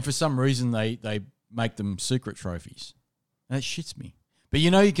 And for some reason, they make them secret trophies. And that shits me. But you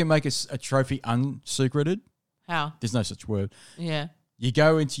know you can make a trophy unsecreted? How? There's no such word. Yeah. You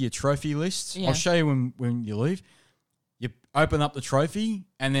go into your trophy list. Yeah. I'll show you when you leave. You open up the trophy,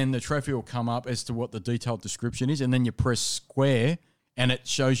 and then the trophy will come up as to what the detailed description is, and then you press square, and it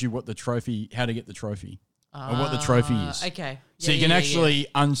shows you what the trophy, how to get the trophy, or what the trophy is. Okay. So you can actually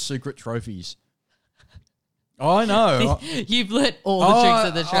unsecret trophies. I know. You've learnt all the tricks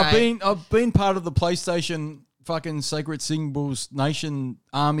of the trade. I've been part of the PlayStation fucking Sacred Symbols Nation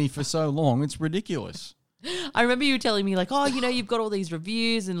army for so long. It's ridiculous. I remember you telling me like, oh, you've got all these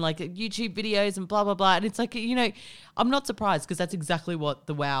reviews and like YouTube videos and blah, blah, blah. And it's like, I'm not surprised because that's exactly what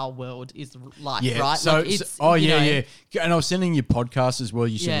the WoW world is like, right? So, like it's, yeah. And I was sending you podcasts as well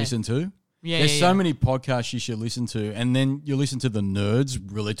you should listen to. There's so many podcasts you should listen to. And then you listen to the nerds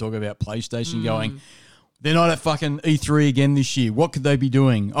really talk about PlayStation going, they're not at fucking E3 again this year. What could they be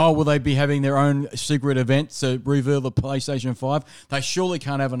doing? Oh, will they be having their own secret event to reveal the PlayStation 5? They surely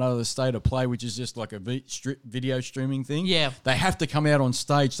can't have another state of play, which is just like a video streaming thing. Yeah. They have to come out on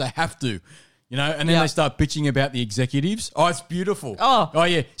stage. They have to, and then they start bitching about the executives. Oh, it's beautiful. Oh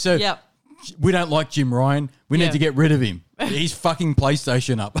yeah. So we don't like Jim Ryan. We need to get rid of him. He's fucking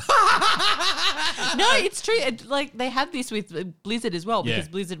PlayStation up. No, it's true. Like they had this with Blizzard as well because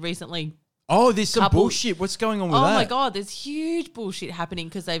Blizzard recently... Oh, there's some bullshit. What's going on with that? Oh, my God. There's huge bullshit happening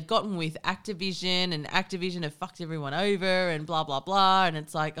because they've gotten with Activision and Activision have fucked everyone over and blah, blah, blah. And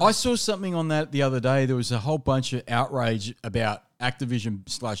it's like... I saw something on that the other day. There was a whole bunch of outrage about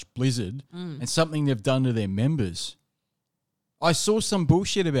Activision/Blizzard and something they've done to their members. I saw some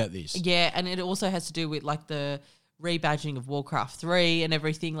bullshit about this. Yeah, and it also has to do with like the rebadging of Warcraft 3 and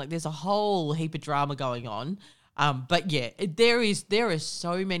everything. Like there's a whole heap of drama going on. But yeah, there are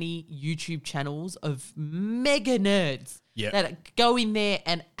so many YouTube channels of mega nerds that go in there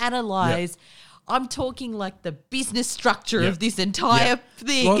and analyze. I'm talking like the business structure of this entire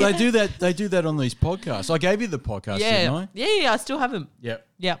thing. Well, they do that. They do that on these podcasts. I gave you the podcast, didn't I? Yeah, I still have them. Yep.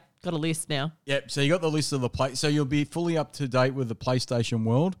 Got a list now. Yep. So you got the list of the play. So you'll be fully up to date with the PlayStation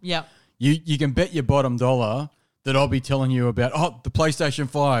world. Yep. You can bet your bottom dollar that I'll be telling you about, the PlayStation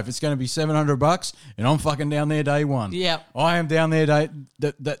 5. It's going to be $700 and I'm fucking down there day one. Yep. I am down there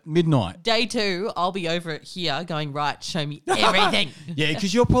that midnight. Day 2, I'll be over it here going, right, show me everything. Yeah,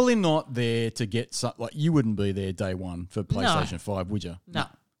 because you're probably not there to get, you wouldn't be there day one for PlayStation 5, would you? No.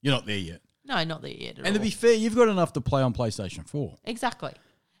 You're not there yet. No, not there yet at all. And to be fair, you've got enough to play on PlayStation 4. Exactly.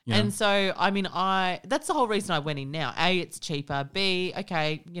 Yeah. And so, I mean, that's the whole reason I went in now. A, it's cheaper. B,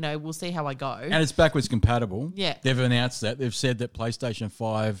 okay, we'll see how I go. And it's backwards compatible. Yeah. They've announced that. They've said that PlayStation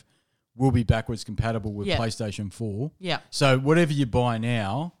 5 will be backwards compatible with PlayStation 4. Yeah. So whatever you buy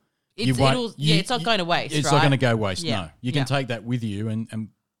now, it's not going to waste, It's right? not going to go waste, Yeah. no. You can take that with you and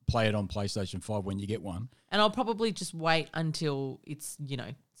play it on PlayStation 5 when you get one. And I'll probably just wait until it's,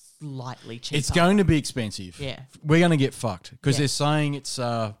 slightly cheaper. It's going to be expensive. Yeah. We're going to get fucked because they're saying it's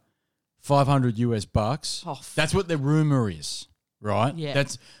 $500 US bucks. Oh, That's what the rumor is, right? Yeah.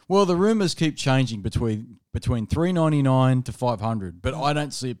 The rumors keep changing between $399 to $500, but I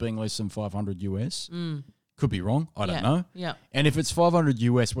don't see it being less than $500 US. Could be wrong. I don't know. Yeah. And if it's $500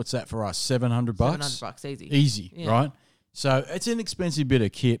 US, what's that for us? $700 bucks? $700 easy. Easy, Yeah. right? So it's an expensive bit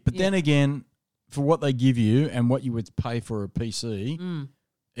of kit, but then again, for what they give you and what you would pay for a PC,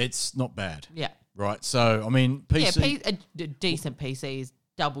 it's not bad, Yeah. right? So I mean, PC. A decent PC is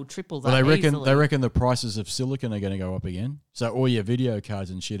double, triple that. Well, they easily. reckon the prices of silicon are going to go up again. So all your video cards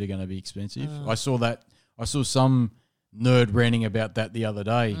and shit are going to be expensive. I saw some nerd ranting about that the other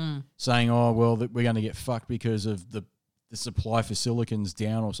day, saying, "Oh, well, that we're going to get fucked because of the supply for silicon's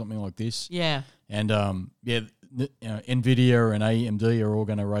down or something like this." Yeah. And Nvidia and AMD are all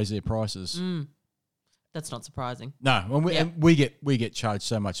going to raise their prices. That's not surprising. No, and we get charged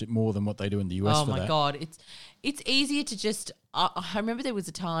so much more than what they do in the US. Oh for my that. God. It's easier to just I remember there was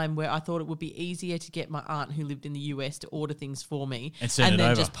a time where I thought it would be easier to get my aunt who lived in the US to order things for me And send it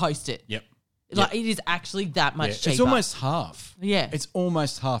then over. just post it. Yep. Like it is actually that much cheaper. It's almost half. Yeah. It's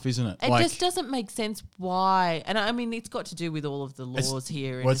almost half, isn't it? It just doesn't make sense why. And I mean, it's got to do with all of the laws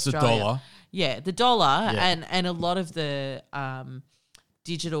here in what's the Australia. dollar? Yeah, the dollar Yeah. and a lot of the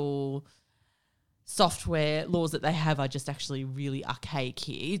digital software laws that they have are just actually really archaic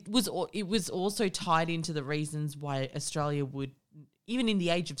here. It was also tied into the reasons why Australia would, even in the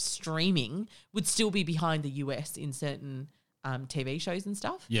age of streaming, would still be behind the US in certain TV shows and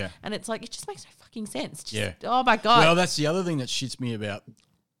stuff. Yeah. And it's like, it just makes no fucking sense. Just, Yeah. Oh my God. Well, that's the other thing that shits me about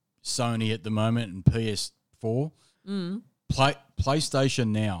Sony at the moment and PS4. PlayStation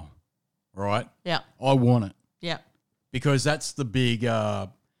Now, right? yeah. I want it Yeah. because that's the big,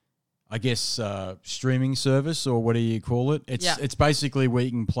 streaming service or what do you call it? It's basically where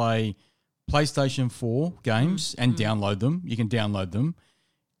you can play PlayStation 4 games and download them. You can download them.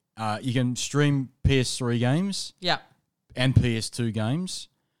 You can stream PS3 games Yeah. and PS2 games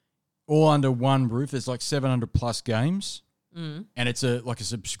all under one roof. There's like 700 plus games and it's like a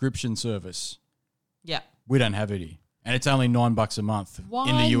subscription service. Yeah. We don't have it here. And it's only $9 a month Why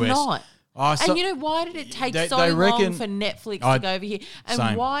in the US. not? Oh, so- And you know, why did it take They so reckon- long for Netflix I- to go over here? And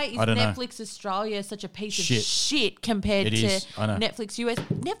same. why is I don't know. Netflix Australia such a piece Shit. of shit compared It to is. I know. Netflix US?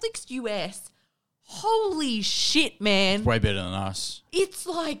 Netflix US, holy shit, man. way better than us. It's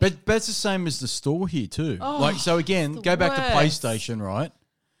like, But it's the same as the store here too. Oh, so again, it's the go back to worst. PlayStation, right?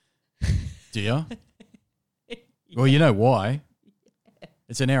 Do you? Well, you know why.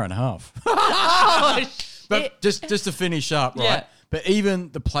 It's an hour and a half. oh, shit. But just to finish up, right? Yeah. But even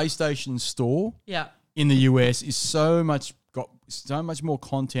the PlayStation store Yeah. in the US is got so much more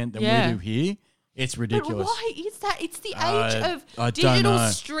content than Yeah. we do here. It's But ridiculous. why is that? It's the age I of don't digital know.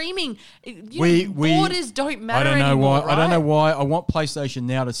 streaming. We- Borders don't matter I don't know anymore, why. I don't know right? why. I want PlayStation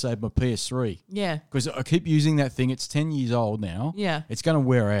Now to save my PS3 Yeah. because I keep using that thing. It's 10 years old now. Yeah. It's going to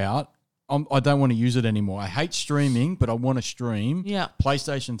wear out. I don't want to use it anymore. I hate streaming, but I want to stream Yeah.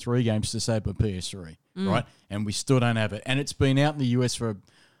 PlayStation 3 games to save my PS3, right? And we still don't have it. And it's been out in the US for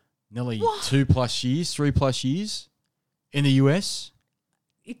nearly 2+ years, 3+ years in the US.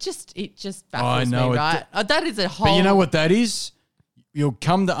 It just I baffles know me, it right? That is a whole. But you know what that is? You'll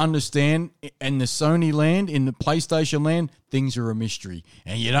come to understand in the Sony land, in the PlayStation land, things are a mystery.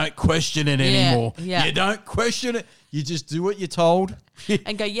 And you don't question it anymore. yeah. You don't question it. You just do what you're told.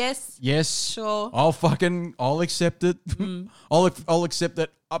 And go, yes, Yes. sure. I'll accept it. I'll accept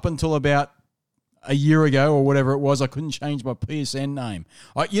that up until about a year ago or whatever it was, I couldn't change my PSN name.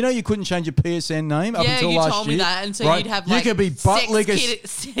 You couldn't change your PSN name up Yeah, until you last told year. me that, and so right? you'd have you like could be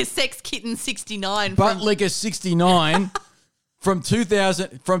Sex Kitten 69 Butt from Licker 69 from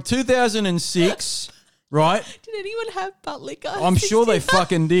 2006, right? Did anyone have butt liquor? I'm sure they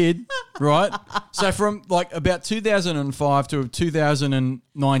fucking did, right? So from like about 2005 to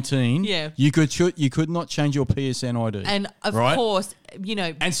 2019, Yeah. you could not change your PSN ID. And of right? course,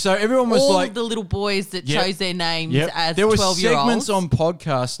 And so everyone was all like, the little boys that Yep. chose their names yep. as There were 12-year-olds. segments on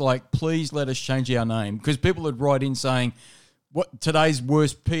podcasts like, please let us change our name, because people would write in saying what today's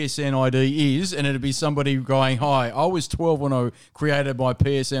worst PSN ID is, and it'd be somebody going, hi, I was 12 when I created my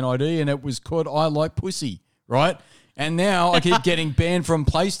PSN ID, and it was called I Like Pussy, right? And now I keep getting banned from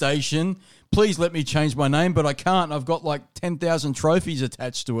PlayStation. Please let me change my name, but I can't. I've got like 10,000 trophies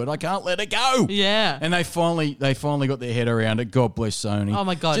attached to it. I can't let it go. Yeah. And they finally got their head around it. God bless Sony. Oh,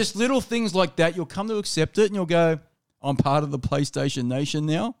 my God. Just little things like that. You'll come to accept it and you'll go, I'm part of the PlayStation Nation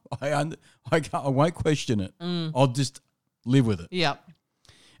now. I won't question it. I'll just live with it. Yep.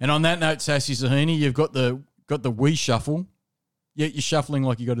 And on that note, Sassy Sahini, you've got the Wii Shuffle, Yet you're shuffling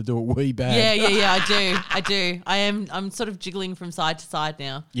like you got to do a wee bag. Yeah, I do. I'm sort of jiggling from side to side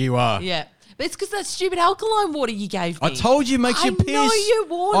now. You are. Yeah. But it's because that stupid alkaline water you gave me. I told you it makes you piss. I know you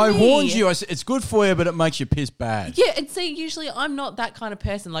warned me. I warned you. I said it's good for you, but it makes you piss bad. Yeah, and see, usually I'm not that kind of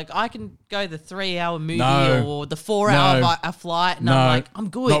person. Like, I can go the 3-hour movie or the 4-hour flight, and I'm like, I'm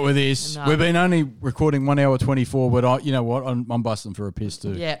good. Not with this. No. We've been only recording 1 hour 24, but you know what? I'm busting for a piss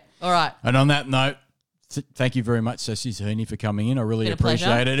too. Yeah, all right. And on that note, thank you very much, Sassy Heaney, for coming in. I really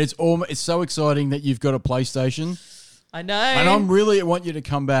appreciate it. It's so exciting that you've got a PlayStation. I know. And I want you to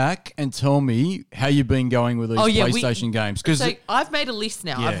come back and tell me how you've been going with these PlayStation games. So I've made a list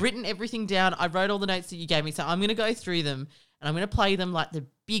now. Yeah. I've written everything down. I wrote all the notes that you gave me. So I'm going to go through them and I'm going to play them like the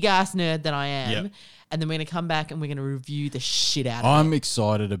big-ass nerd that I am. Yep. And then we're going to come back and we're going to review the shit out of I'm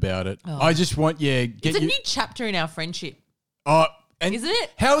excited about it. Oh. I just want, it's a new chapter in our friendship. And isn't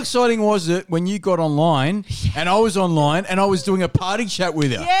it? How exciting was it when you got online and I was online and I was doing a party chat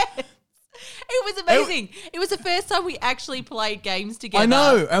with you? Yeah. It was amazing. It was the first time we actually played games together. I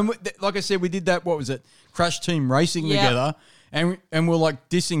know. And like I said, we did that, what was it? Crash Team Racing together. And we're like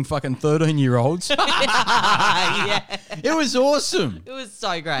dissing fucking 13-year-olds. Yeah. It was awesome. It was so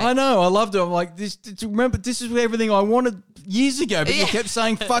great. I know. I loved it. I'm like, this is everything I wanted years ago, but you kept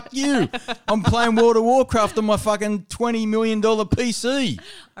saying, fuck you. I'm playing World of Warcraft on my fucking $20 million PC.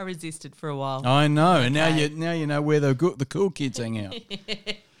 I resisted for a while. I know. And now you know where the cool kids hang out.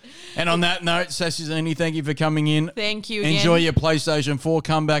 And on that note, Sassy Heaney, thank you for coming in. Thank you again. Enjoy your PlayStation 4.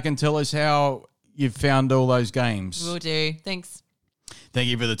 Come back and tell us how you've found all those games. Will do. Thanks. Thank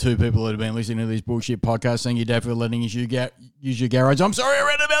you for the 2 people that have been listening to this bullshit podcast. Thank you, Dad, for letting us use your garage. I'm sorry I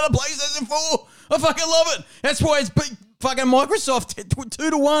read about the PlayStation 4. I fucking love it. That's why it's fucking Microsoft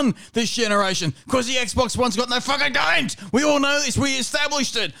 2-1 this generation. Because the Xbox One's got no fucking games. We all know this. We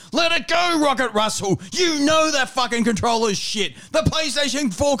established it. Let it go, Rocket Russell. You know that fucking controller's shit. The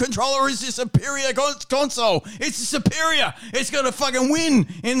PlayStation 4 controller is the superior console. It's superior. It's going to fucking win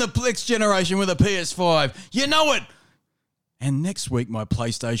in the next generation with a PS5. You know it. And next week, my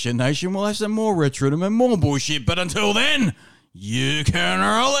PlayStation Nation will have some more retro and more bullshit. But until then, you can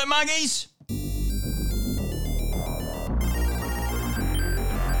roll it, monkeys.